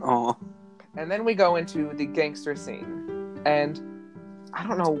loved it. Aw. And then we go into the gangster scene. And I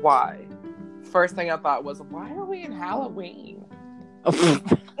don't know why. First thing I thought was, why are we in Halloween? I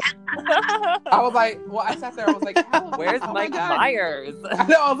was like, I sat there, I was like, Halloween? Where's Oh my Mike God. Myers? I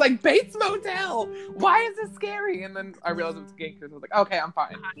know, I was like, Bates Motel! Why is this scary? And then I realized it was gangsters. I was like, okay, I'm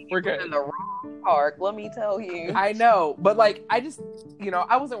fine. We're In good. the wrong park, let me tell you. I know, but like, I just,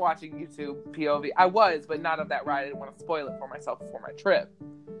 I wasn't watching YouTube POV. I was, but not of that ride. I didn't want to spoil it for myself before my trip.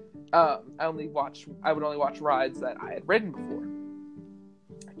 I would only watch rides that I had ridden before.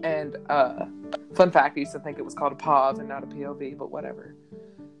 And fun fact, I used to think it was called a POV and not a POV, but whatever.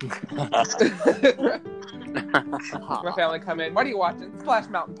 My family come in. What are you watching? Splash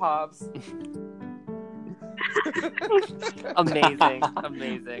Mountain POVs.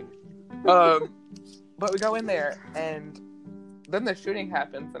 Amazing. But we go in there, and then the shooting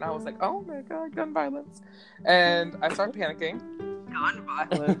happens, and I was like, oh my God, gun violence. And I start panicking. gun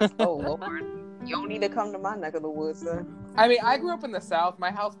violence. Oh Lord, you don't need to come to my neck of the woods, sir. I mean, I grew up in the South.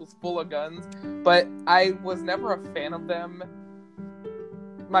 My house was full of guns, but I was never a fan of them.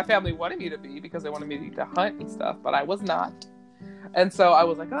 My family wanted me to be because they wanted me to hunt and stuff, but I was not. And so I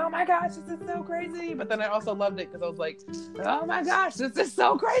was like, oh my gosh, this is so crazy. But then I also loved it because I was like, oh my gosh, this is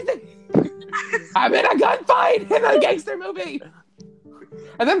so crazy. I'm in a gunfight in a gangster movie.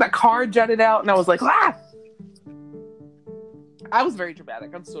 And then the car jutted out and I was like, ah! I was very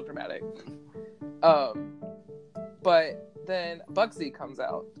dramatic. I'm still dramatic. But then Bugsy comes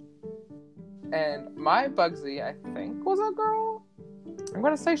out. And my Bugsy, I think, was a girl. I'm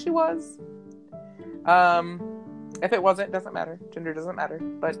going to say she was. If it wasn't, it doesn't matter. Gender doesn't matter.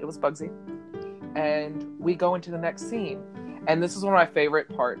 But it was Bugsy. And we go into the next scene. And this is one of my favorite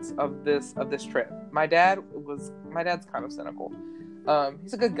parts of this trip. My dad's kind of cynical.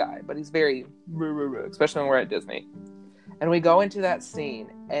 He's a good guy, but he's very, especially when we're at Disney. And we go into that scene,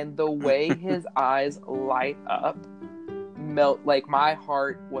 and the way his eyes light up, like my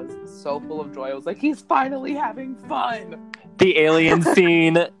heart was so full of joy. I was like, he's finally having fun. The alien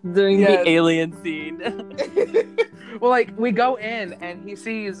scene. During Yes. the alien scene. Well, like, we go in, and he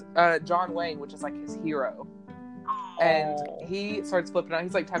sees John Wayne, which is like his hero. And he starts flipping out.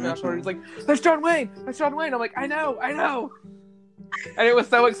 He's like tapping on the shoulder. He's like, "That's John Wayne! That's John Wayne!" I'm like, I know. And it was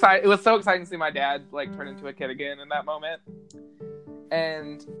so exciting. It was so exciting to see my dad like turn into a kid again in that moment.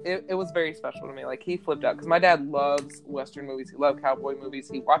 And it was very special to me. Like, he flipped out because my dad loves Western movies. He loves cowboy movies.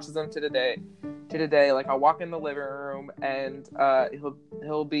 He watches them to today. Like, I'll walk in the living room and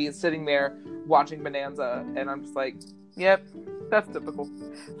he'll be sitting there watching Bonanza, and I'm just like, yep, that's typical.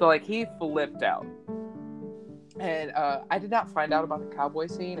 So like, he flipped out. And I did not find out about the cowboy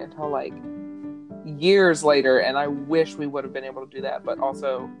scene until like years later, and I wish we would have been able to do that. But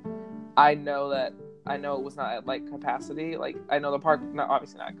also, I know it was not at like capacity. Like, I know the park,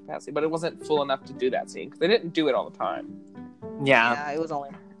 obviously not at capacity, but it wasn't full enough to do that scene because they didn't do it all the time. Yeah, it was only.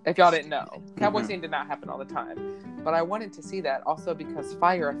 If y'all didn't know, cowboy scene did not happen all the time. But I wanted to see that also because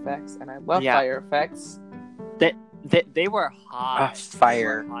fire effects, and I love fire effects. They were hot.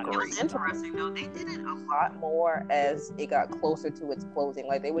 Fire. It was interesting though. They did it a lot more as it got closer to its closing.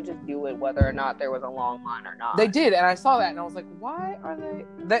 Like, they would just do it whether or not there was a long line or not. They did, and I saw that, and I was like, why are they?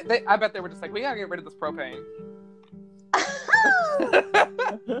 I bet they were just like, we gotta get rid of this propane.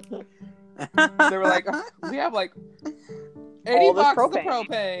 They were like, we have like 80 boxes of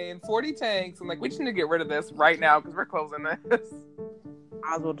propane, 40 tanks, and like, we just need to get rid of this right now because we're closing this.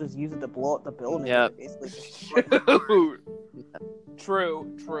 Might as well just use it to blow up the building. Yeah. Dude. True.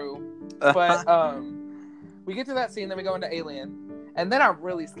 But we get to that scene, then we go into Alien, and then I'm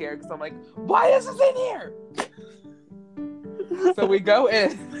really scared because I'm like, why is this in here? So we go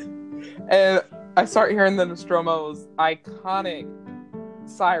in, and I start hearing the Nostromo's iconic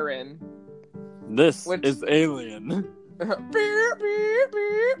siren. This is Alien. Beep, beep,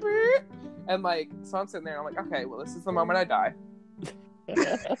 beep, beep. And like, so I'm sitting there, and I'm like, okay, well, this is the moment I die.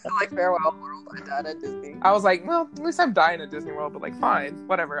 Like, farewell world, I died at Disney. I was like, well, at least I'm dying at Disney World, but like, fine,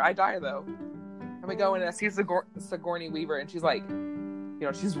 whatever, I die though. And we go in, and I see Sigourney Weaver, and she's like, you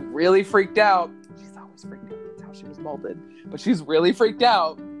know, she's really freaked out. She's always freaked out. That's how she was molded. But she's really freaked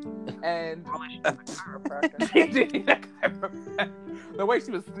out. And the way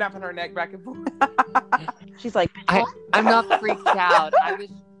she was snapping her neck back and forth. She's like, I'm not freaked out. I'm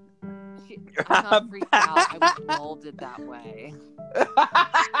not freaked out. I was molded that way.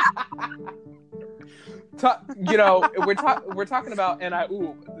 You know, we're talking about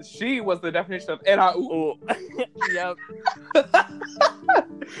NIU. She was the definition of NIU. Yep.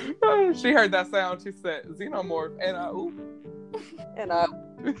 She heard that sound. She said, "Xenomorph NIU."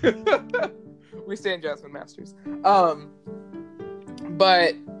 We stand Jasmine Masters.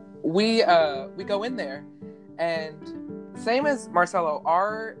 But we go in there, and same as Marcelo,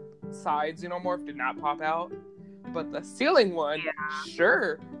 our side Xenomorph did not pop out, but the ceiling one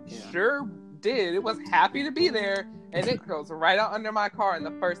sure did. It was happy to be there, and it goes right out under my car, and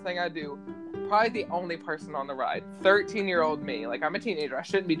the first thing I do, probably the only person on the ride, 13-year-old me, like, I'm a teenager, I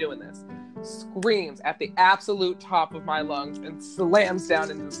shouldn't be doing this, screams at the absolute top of my lungs and slams down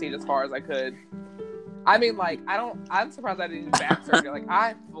into the seat as far as I could. I mean, like, I'm surprised I didn't back surgery. Like,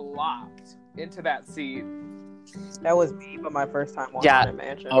 I flopped into that seat. That was me, but my first time watching that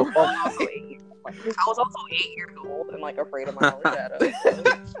mansion. Oh. I was also 8 years old and like afraid of my own shadow.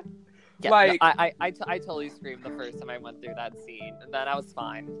 Yeah, like, no, I totally screamed the first time I went through that scene, and then I was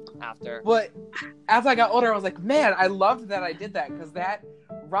fine after. But as I got older, I was like, man, I loved that I did that, because that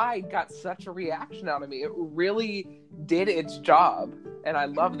ride got such a reaction out of me. It really did its job, and I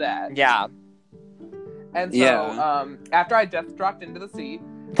love that. Yeah. And so, Yeah. After I death dropped into the sea,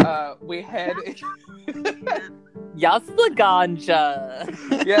 we head. Yes, the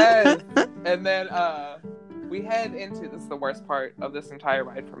ganja. Yes. And then we head into, this is the worst part of this entire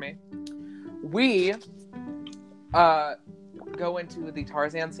ride for me. We go into the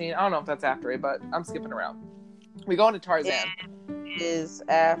Tarzan scene. I don't know if that's after it, but I'm skipping around. We go into Tarzan. It is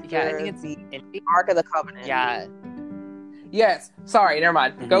after Yeah, I think it's the in- Ark of the Covenant. Yeah. Yes. Sorry, never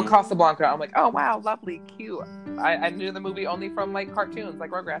mind. Go Mhm. Casablanca. I'm like, oh wow, lovely, cute. I knew the movie only from like cartoons,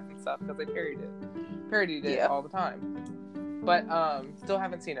 like Rugrats and stuff, because they parodied it Yeah. all the time. But still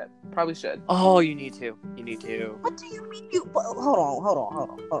haven't seen it. Probably should. Oh, you need to. You need to. What do you mean? Hold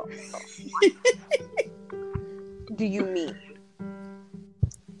on. Do you mean?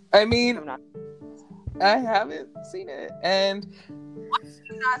 I mean, I'm not. I haven't seen it. And What have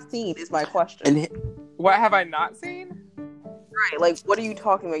you not seen? Is my question. And what have I not seen? Right, like, what are you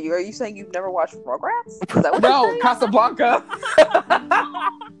talking about? Are you saying you've never watched Rugrats? Is that what No, you're saying? Casablanca.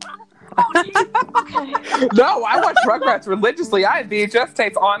 Okay. No, I watch Rugrats religiously. I have VHS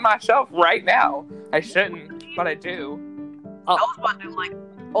tapes on my shelf right now. I shouldn't, but I do. I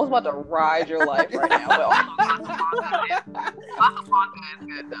was about to ride your life right now, but also Casablanca is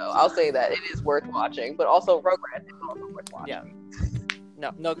good though. I'll say that it is worth watching, but also Rugrats is also worth watching.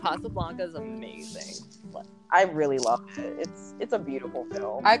 Yeah. No, Casablanca is amazing. I really love it. It's a beautiful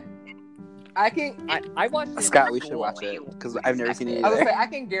film. I can. I watched it. Scott, in we should school. watch it because I've never seen it I was either. gonna say I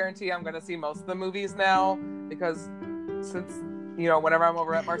can guarantee I'm gonna see most of the movies now because since whenever I'm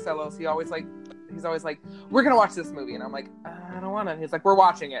over at Marcelo's, he's always like, we're gonna watch this movie, and I'm like, I don't want to. He's like, we're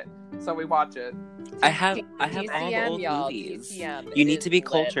watching it, so we watch it. I have all the TCM, old y'all, movies. TCM You need is to be lit.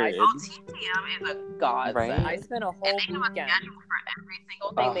 cultured. TTM is a godsend. Right? I spent a And whole they have a weekend. schedule for every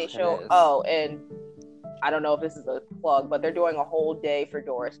single thing Oh, they it show. is. Oh, and I don't know if this is a plug, but they're doing a whole day for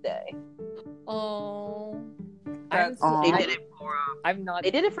Doris Day. Oh. That's- They I, did it for I'm not. they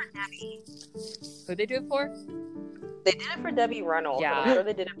did it for Debbie. Who they do it for? They did it for Debbie Reynolds. Yeah. And I'm sure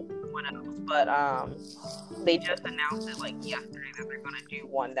they did it for someone else, but they just announced it like yesterday that they're gonna do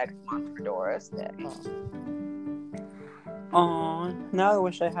one next month for Doris Day. Aw, now I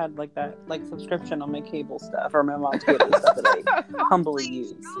wish I had like that subscription on my cable stuff or my mom's cable stuff that I humbly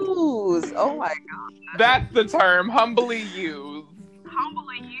use. Ooh, oh my god! That's the term, humbly used.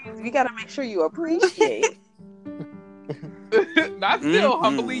 Humbly used. We gotta make sure you appreciate. Not still Mhm.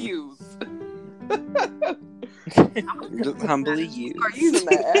 humbly used. Just humbly used. Are using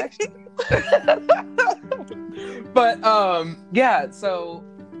that actually? But yeah. So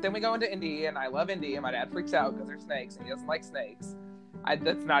then we go into Indy, and I love Indy, and my dad freaks out because there's snakes, and he doesn't like snakes.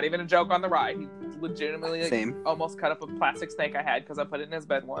 That's not even a joke on the ride. He legitimately Same. almost cut up a plastic snake I had because I put it in his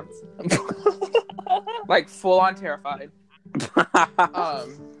bed once. Like full on terrified.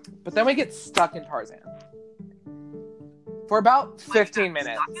 But then we get stuck in Tarzan for about 15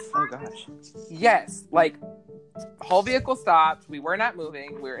 minutes. Oh gosh. Yes, like whole vehicle stopped. We were not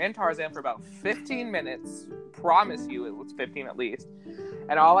moving. We were in Tarzan for about 15 minutes. Promise you, it was 15 at least.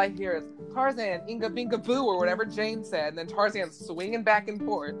 And all I hear is Tarzan, Inga Binga Boo, or whatever Jane said. And then Tarzan swinging back and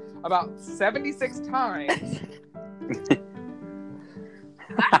forth about 76 times.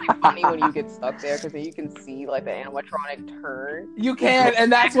 It's actually funny when you get stuck there because then you can see like the animatronic turn. You can, and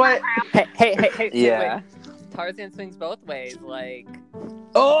that's what. Hey, Yeah. wait. Tarzan swings both ways. Like,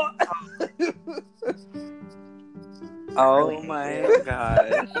 Oh, Oh my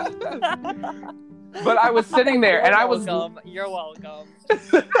god. but I was sitting there, and I was. You're welcome.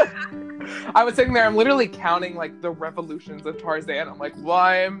 I was sitting there. I'm literally counting like the revolutions of Tarzan. I'm like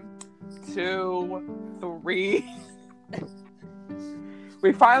 1, 2, 3.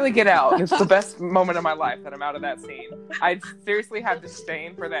 We finally get out. It's the best moment of my life that I'm out of that scene. I seriously have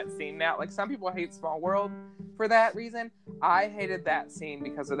disdain for that scene now. Like some people hate Small World for that reason. I hated that scene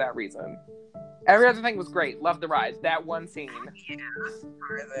because of that reason. Every other thing was great. Loved the ride. That one scene,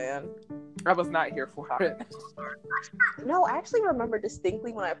 Tarzan. I was not here for it. No, I actually remember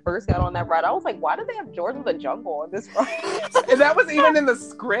distinctly when I first got on that ride. I was like, why do they have George of the Jungle on this ride? And that was even in the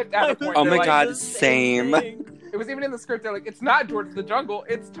script at the point. Oh They're my like, god, same. It was even in the script. They're like, it's not George of the Jungle,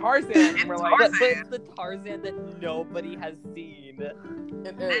 it's Tarzan. And we're like, But it's the Tarzan that nobody has seen.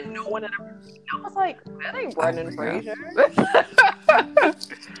 And no one had ever. I was like, that ain't Brendan Oh my Fraser.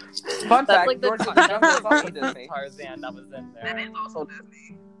 Fun That's fact, like the George of the Jungle is also Disney. Tarzan that was in That there. is also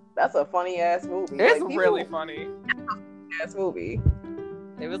Disney. That's a funny ass movie. It's Like, really people- funny. ass movie.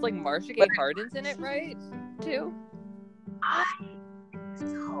 It was like Marsha Gay Harden's in it, right? Too.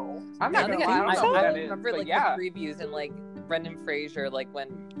 So I'm I not think gonna lie, I don't know who I that is, remember but like yeah. the previews and like Brendan Fraser, like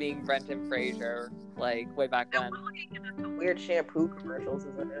when being Brendan Fraser, like way back when. the weird shampoo commercials,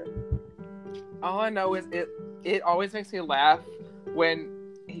 isn't it? All I know is it always makes me laugh when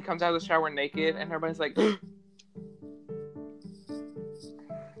he comes out of the shower naked and everybody's like,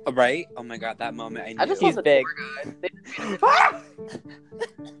 right? Oh my god, that moment! I knew. He's big.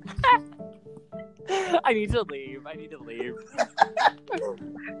 I need to leave.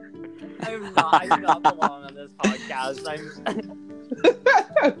 I'm not belong on this podcast.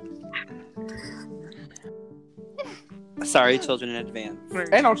 Sorry, children in advance.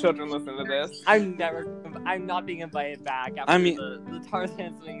 Ain't no children listen to this. I'm not being invited back after the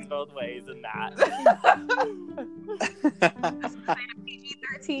Tarzan swings both ways in that.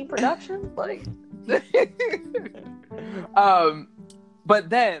 PG-13 production, like. But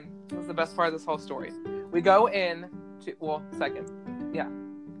then this is the best part of this whole story. We go in to second, yeah.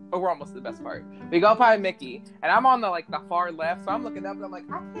 But we're almost to the best part. We go by Mickey, and I'm on the far left, so I'm looking up and I'm like,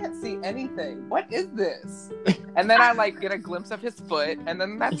 I can't see anything. What is this? And then I get a glimpse of his foot, and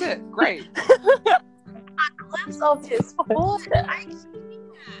then that's it. Great. A glimpse of his foot.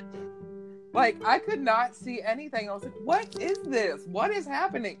 I could not see anything. I was like, what is this? What is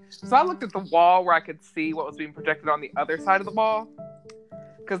happening? So I looked at the wall where I could see what was being projected on the other side of the wall,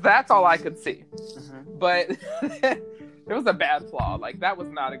 because that's all I could see. Mm-hmm. But it was a bad flaw. That was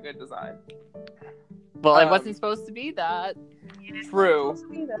not a good design. Well, it wasn't supposed to be that. True.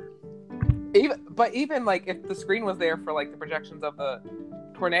 Even if the screen was there for the projections of the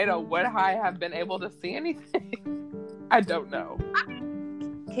tornado, would I have been able to see anything? I don't know.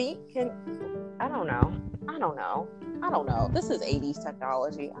 I don't know. This is 80s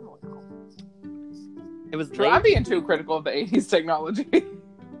technology. I don't know. It was true. I'm being too critical of the 80s technology.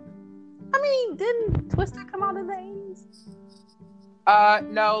 I mean, didn't Twister come out in the 80s?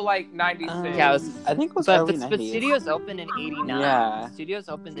 No, 96. Yeah, I think it was but early 90s. Studios opened in 89. Yeah. Studios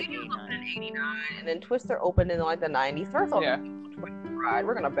opened in 89. And then Twister opened in the 90s. First off, yeah. Ride.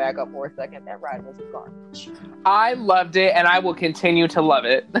 We're gonna back up for a second. That ride was garbage. I loved it, and I will continue to love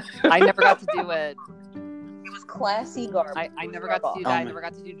it. I never got to do it. It was classy garbage. I never got to do that. I never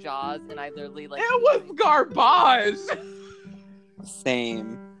got to do Jaws, and I literally It was garbage.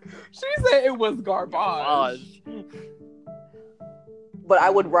 Same. She said it was garbage. But I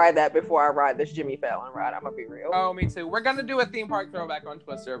would ride that before I ride this Jimmy Fallon ride. I'm gonna be real. Oh, me too. We're gonna do a theme park throwback on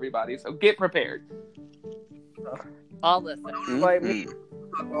Twister, everybody. So get prepared. I'll listen. Like me,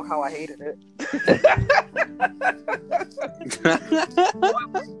 I know how I hated it.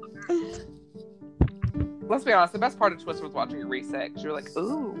 Let's be honest. The best part of Twister was watching it reset, because you're like,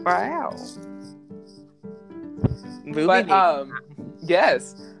 ooh, wow.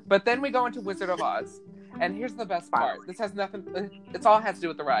 Yes. But then we go into Wizard of Oz. And here's the best part. This has nothing. It's all has to do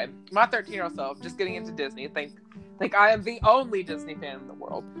with the ride. My 13-year-old self just getting into Disney. Think I am the only Disney fan in the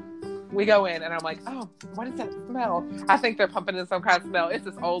world. We go in and I'm like, oh, what is that smell? I think they're pumping in some kind of smell. It's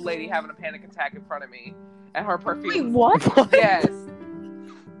this old lady having a panic attack in front of me, and her perfume. Wait, what? Yes.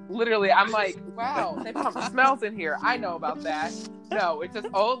 Literally, I'm like, wow, they pump smells in here. I know about that. No, it's this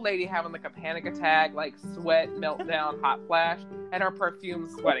old lady having a panic attack, sweat, meltdown, hot flash, and her perfume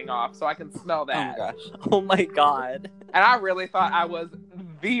sweating off, so I can smell that. Oh my gosh. Oh my god. And I really thought I was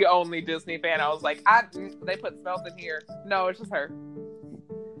the only Disney fan. I was like, they put smells in here. No, it's just her.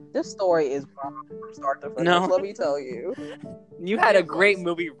 This story is from start to finish. No. Let me tell you. You had a great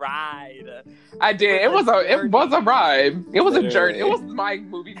movie ride. I did. It was a ride. It was a journey. It was my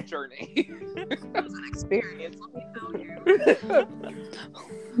movie journey. It was an experience. Let me tell you.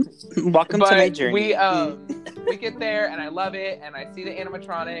 Welcome to my journey. We get there and I love it, and I see the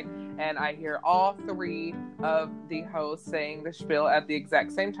animatronic, and I hear all three of the hosts saying the spiel at the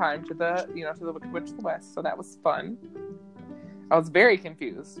exact same time to the Wicked Witch of the West. So that was fun. I was very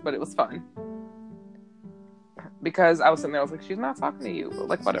confused, but it was fun. Because I was sitting there, I was like, she's not talking to you,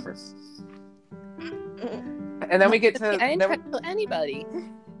 but whatever. And then we get to... I didn't try to kill anybody.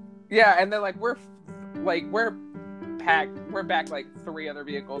 Yeah, and then we're packed. We're back 3 other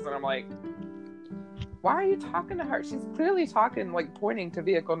vehicles, and I'm like, why are you talking to her? She's clearly talking, pointing to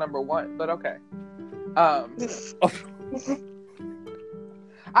vehicle number 1, but okay.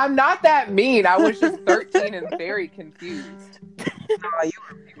 I'm not that mean. I was just 13 and very confused.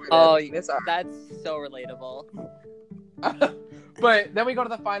 That's so relatable. But then we go to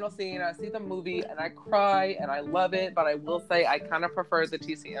the final scene. I see the movie and I cry and I love it. But I will say I kind of prefer the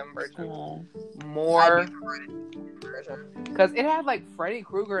TCM version more, because it had Freddy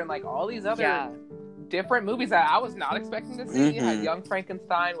Krueger and all these other different movies that I was not expecting to see. Mm-hmm. It had Young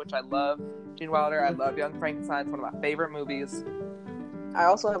Frankenstein, which I love. Gene Wilder, I love Young Frankenstein. It's one of my favorite movies. I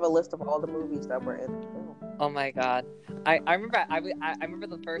also have a list of all the movies that were in the film. Oh my god. I remember I remember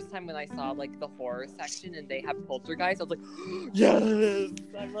the first time when I saw like the horror section and they had Poltergeist, I was like, yes!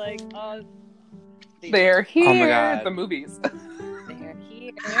 I'm like, they're here. Oh my God. The movies. They're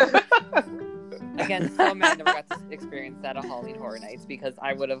here. Again, so mad I never got to experience that at Halloween Horror Nights because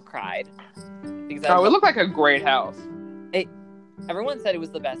I would have cried. Because Oh, it looked like a great house. everyone said it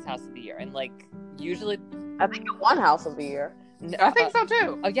was the best house of the year, and like usually, I think it won House of the Year. I think so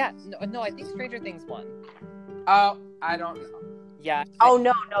too. Oh yeah, no, I think Stranger Things won. Oh, I don't know. Yeah. Oh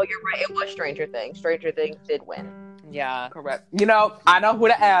no, you're right. It was Stranger Things. Stranger Things did win. Yeah. Correct. You know, I know who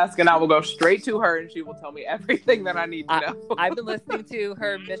to ask, and I will go straight to her, and she will tell me everything that I need to know. I've been listening to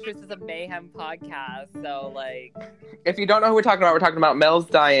her Mistresses of Mayhem podcast, so like, If you don't know who we're talking about Mel's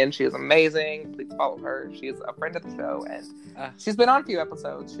Diane. She is amazing. Please follow her. She is a friend of the show, and she's been on a few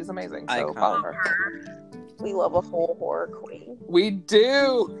episodes. She's amazing. So Icon. follow her. We love a full horror queen. We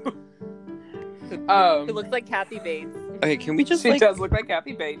do. who looks like Kathy Bates. Okay, can we just She like? does look like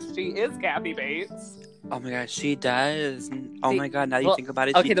Kathy Bates. She is Kathy Bates. Oh my gosh, she does. Oh See, my god, now you well, think about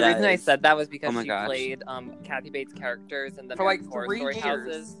it, Okay, she the does. reason I said that was because Oh my she gosh. played Kathy Bates' characters in the For, like, American Horror 3 Story years.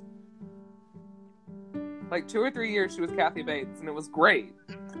 houses. Like 2 or 3 years, she was Kathy Bates, and it was great.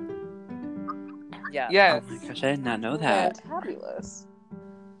 Yeah. Yes. Oh my gosh, I did not know that. Fantabulous.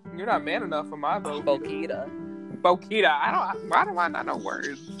 You're not man enough for my vote. Bokita. Bokita. Why do I not know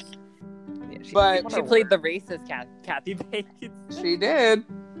words? Yeah, she, But- she played the racist Kathy Bates. She did.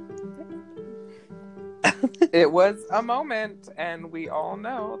 It was a moment, and we all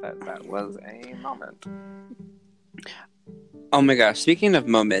know that was a moment. Oh my gosh, speaking of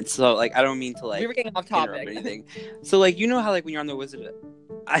moments, so like I don't mean to like We were getting off interrupt topic. or anything. So like you know how like when you're on the Wizard,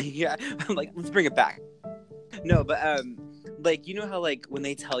 I'm like let's bring it back. No, but like you know how like when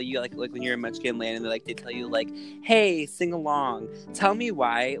they tell you like when you're in Munchkin Land and they tell you like, hey, sing along. Tell me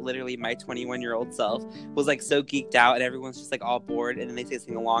why literally my 21-year-old self was like so geeked out and everyone's just like all bored and then they say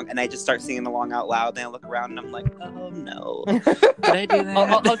sing along and I just start singing along out loud and I look around and I'm like, oh no, did I do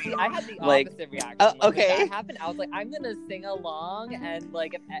that? Oh, see, I had the Like, opposite reaction. Like, okay. when that happened, I was like, I'm gonna sing along, and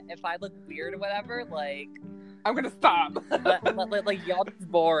like, if I look weird or whatever, like, I'm gonna stop. like y'all just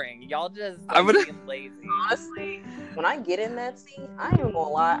boring. Y'all just I'm gonna- being lazy. Honestly, when I get in that scene, I ain't even gonna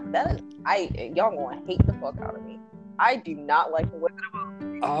lie. Y'all gonna hate the fuck out of me. I do not like the Wizard of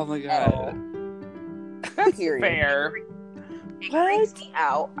Oz Oh my at all. god. That's Period. fair. It freaks me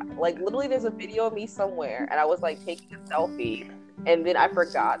out. Like literally, there's a video of me somewhere, and I was like taking a selfie, and then I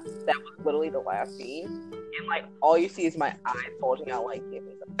forgot that was literally the last scene, and like all you see is my eyes bulging out. Like, give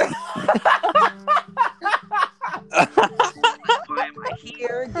me some. Why am I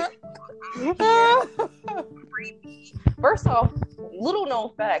here? Creepy. First off, little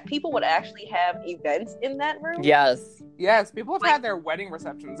known fact: people would actually have events in that room. Yes. Yes, people have had their wedding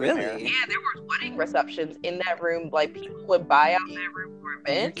receptions in there. Really? Yeah, there were wedding receptions in that room. Like people would buy out that room for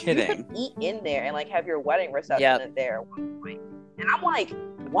events. You're You kidding. could eat in there and like have your wedding reception Yep. in there at one point. And I'm like,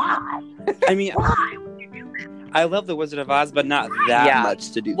 why? I mean, Why would you do that? I love the Wizard of Oz, but not that Yeah. much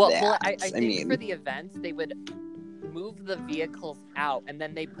to do Well, that. I think mean, for the events, they would move the vehicles out, and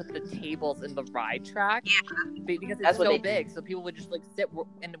then they put the tables in the ride track. Because it's That's what so they big, so people would just like sit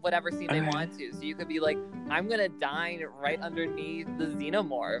in whatever scene they Okay. wanted to. So you could be like, I'm gonna dine right underneath the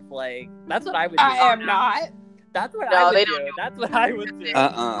xenomorph. Like that's what I would do. I am not. That's what No, I would they do. don't do That's what I would do.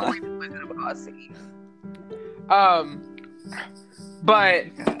 Only the Wizard of Oz scene. But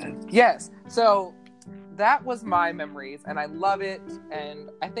yes, so that was my memories, and I love it, and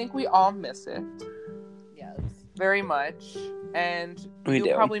I think we all miss it Yes. very much, and We you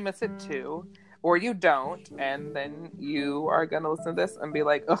do. probably miss it too, or you don't, and then you are gonna listen to this and be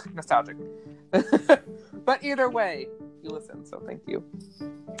like, ugh, nostalgic. But either way, you listen, so thank you.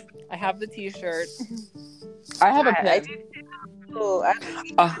 I have the T-shirt. I have a I pin. do too.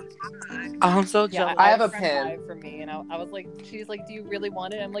 I'm so Yeah, jealous. I have a friend pin. buy it for me, and I was like, she's like, do you really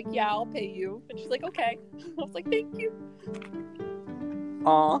want it? I'm like, yeah, I'll pay you. And she's like, okay. I was like, thank you.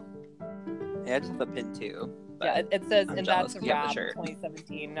 Aw. Yeah, I just have a pin too. But Yeah, it says, I'm and jealous that's a you have wrap the shirt.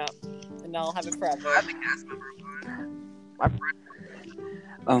 2017. No, and I'll have it forever. I think that's number one.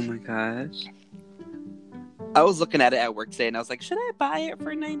 Oh my gosh. I was looking at it at work today and I was like, should I buy it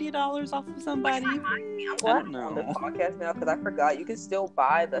for $90 off of somebody? I'm I glad don't we're on the know. podcast now because I forgot you can still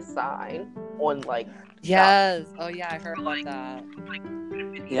buy the sign on like Yes. Oh yeah, I heard about that.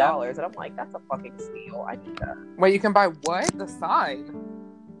 $50, Yeah. and I'm like, that's a fucking steal. I need that. Wait, you can buy what? The sign?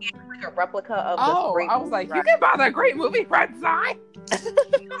 Like a replica of the Oh, great I was movie like, you can buy the Great Movie Red sign?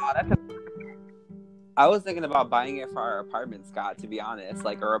 Oh, that's a I was thinking about buying it for our apartment, Scott, to be honest,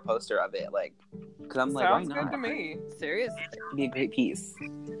 like, or a poster of it, like, because I'm like, Sounds why good not? to me. Seriously. It'd be a great piece,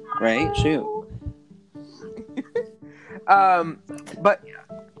 right? Shoot. But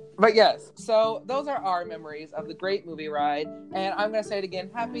yes, so those are our memories of the great movie ride. And I'm going to say it again.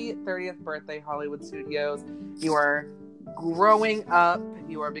 Happy 30th birthday, Hollywood Studios. You are growing up.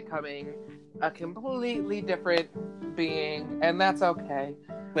 You are becoming a completely different being. And that's okay.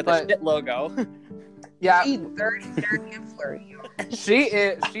 With a shit logo. Yeah. She's dirty, dirty, and flirty.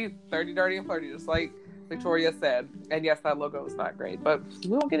 She's 30, dirty, and flirty, just like Victoria said. And yes, that logo is not great. But we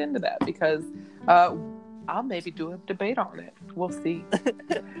won't get into that because I'll maybe do a debate on it. We'll see.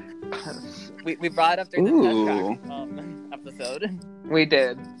 we brought it up during the test track episode. We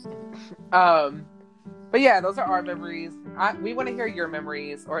did. But yeah, those are our memories. We want to hear your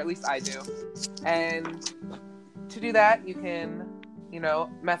memories, or at least I do. And to do that, you can,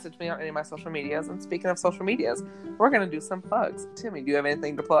 message me on any of my social medias. And speaking of social medias, we're going to do some plugs. Timmy, do you have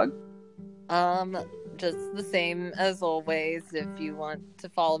anything to plug? Just the same as always. If you want to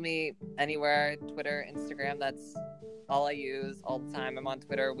follow me anywhere, Twitter, Instagram, that's all I use all the time. I'm on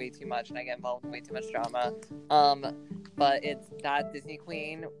Twitter way too much and I get involved in way too much drama. But it's that Disney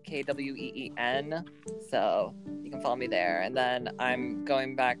Queen, KWEEN. So you can follow me there. And then I'm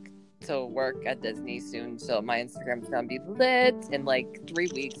going back to work at Disney soon, so my Instagram's gonna be lit in like 3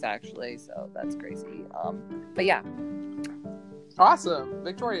 weeks actually. So that's crazy. But yeah. Awesome.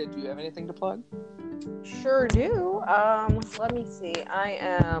 Victoria, do you have anything to plug? Sure do. Let me see. I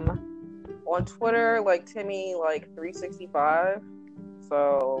am on Twitter like Timmy like 365.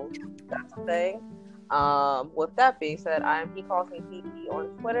 So that's a thing. With that being said, He Calls Me PP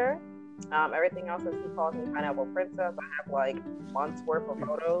on Twitter. Everything else is He Calls Me Pineapple Princess. I have like months worth of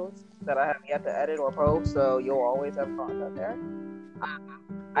photos that I have yet to edit or post, so you'll always have content there.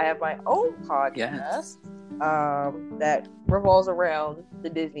 I have my own podcast that revolves around the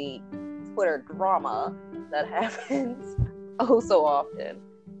Disney Twitter drama that happens so often.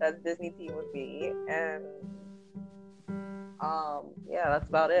 That's Disney Tea with me, and yeah, that's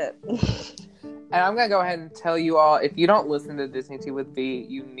about it. And I'm going to go ahead and tell you all, if you don't listen to Disney Tea with V,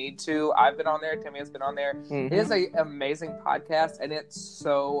 you need to. I've been on there. Timmy has been on there. Mm-hmm. It is an amazing podcast, and it's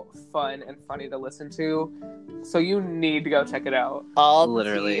so fun and funny to listen to. So you need to go check it out. All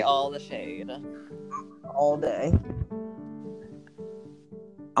literally tea, all the shade. All day.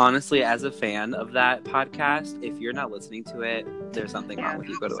 Honestly, as a fan of that podcast, if you're not listening to it, there's something wrong with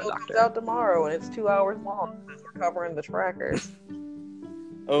you. Go to a doctor. It comes out tomorrow, and it's 2 hours long because we're covering the trackers.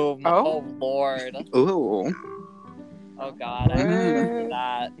 Oh Lord. Ooh. Oh God, I remember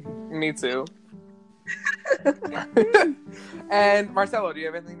that. Me too. And Marcelo, do you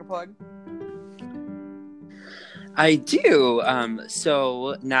have anything to plug? I do.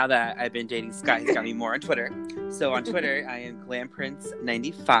 So now that I've been dating Scott, he's got me more on Twitter. So on Twitter, I am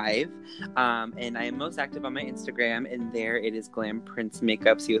GlamPrince95, and I am most active on my Instagram. And there it is GlamPrince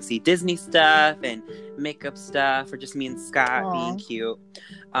Makeup. So you'll see Disney stuff and makeup stuff, or just me and Scott being cute.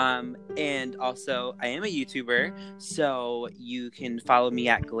 And also, I am a YouTuber, so you can follow me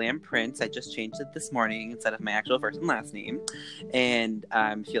at GlamPrince. I just changed it this morning instead of my actual first and last name. And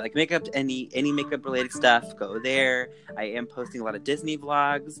if you like makeup, any makeup related stuff, go there. I am posting a lot of Disney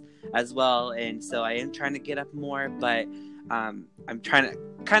vlogs as well, and so I am trying to get up more, but I'm trying to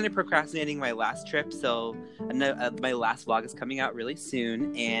kind of procrastinating my last trip. So I know my last vlog is coming out really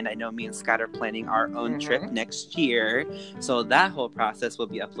soon, and I know me and Scott are planning our own trip next year, so that whole process will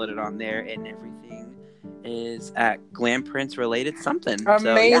be uploaded on there, and everything is at GlamPrince related something.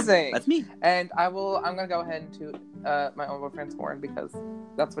 Amazing. So, yeah, that's me. And I'm gonna go ahead and toot my own boyfriend's horn because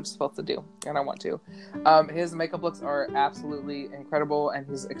that's what you're supposed to do, and I want to. His makeup looks are absolutely incredible, and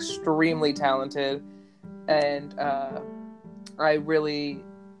he's extremely talented, and I really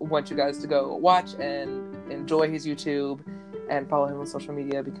want you guys to go watch and enjoy his YouTube and follow him on social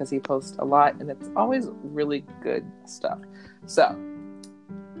media because he posts a lot, and it's always really good stuff. So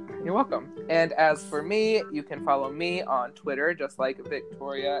you're welcome. And as for me, you can follow me on Twitter, just like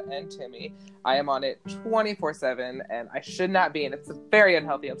Victoria and Timmy. I am on it 24/7, and I should not be, and it's a very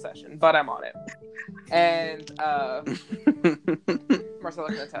unhealthy obsession, but I'm on it. And Marcella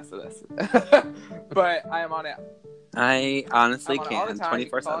can attest to this. But I am on it. I honestly can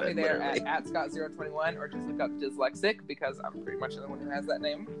 24/7. Follow me there at Scott021, or just look up Dyslexic because I'm pretty much the one who has that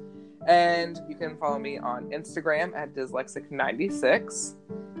name. And you can follow me on Instagram at Dyslexic96.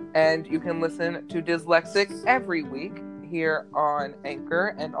 And you can listen to Dyslexic every week here on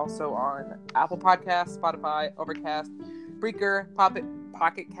Anchor and also on Apple Podcasts, Spotify, Overcast, Breaker, Pocket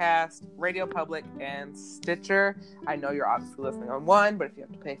Cast, Radio Public, and Stitcher. I know you're obviously listening on one, but if you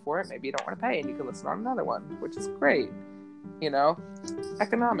have to pay for it, maybe you don't want to pay and you can listen on another one, which is great.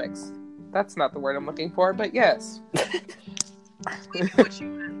 Economics. That's not the word I'm looking for, but yes.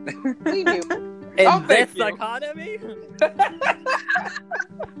 We knew. In Oh, this thank you. economy?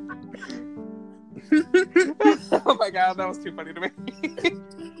 Oh my god, that was too funny to me.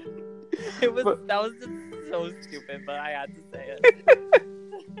 That was just so stupid, but I had to say it.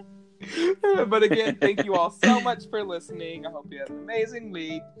 But again, thank you all so much for listening. I hope you had an amazing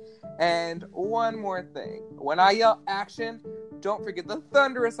week. And one more thing. When I yell action, don't forget the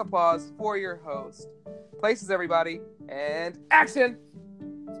thunderous applause for your host. Places, everybody, and action!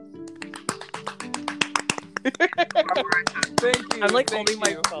 Thank you. I'm like thank holding my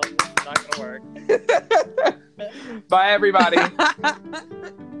you. phone. It's not gonna work. Bye, everybody.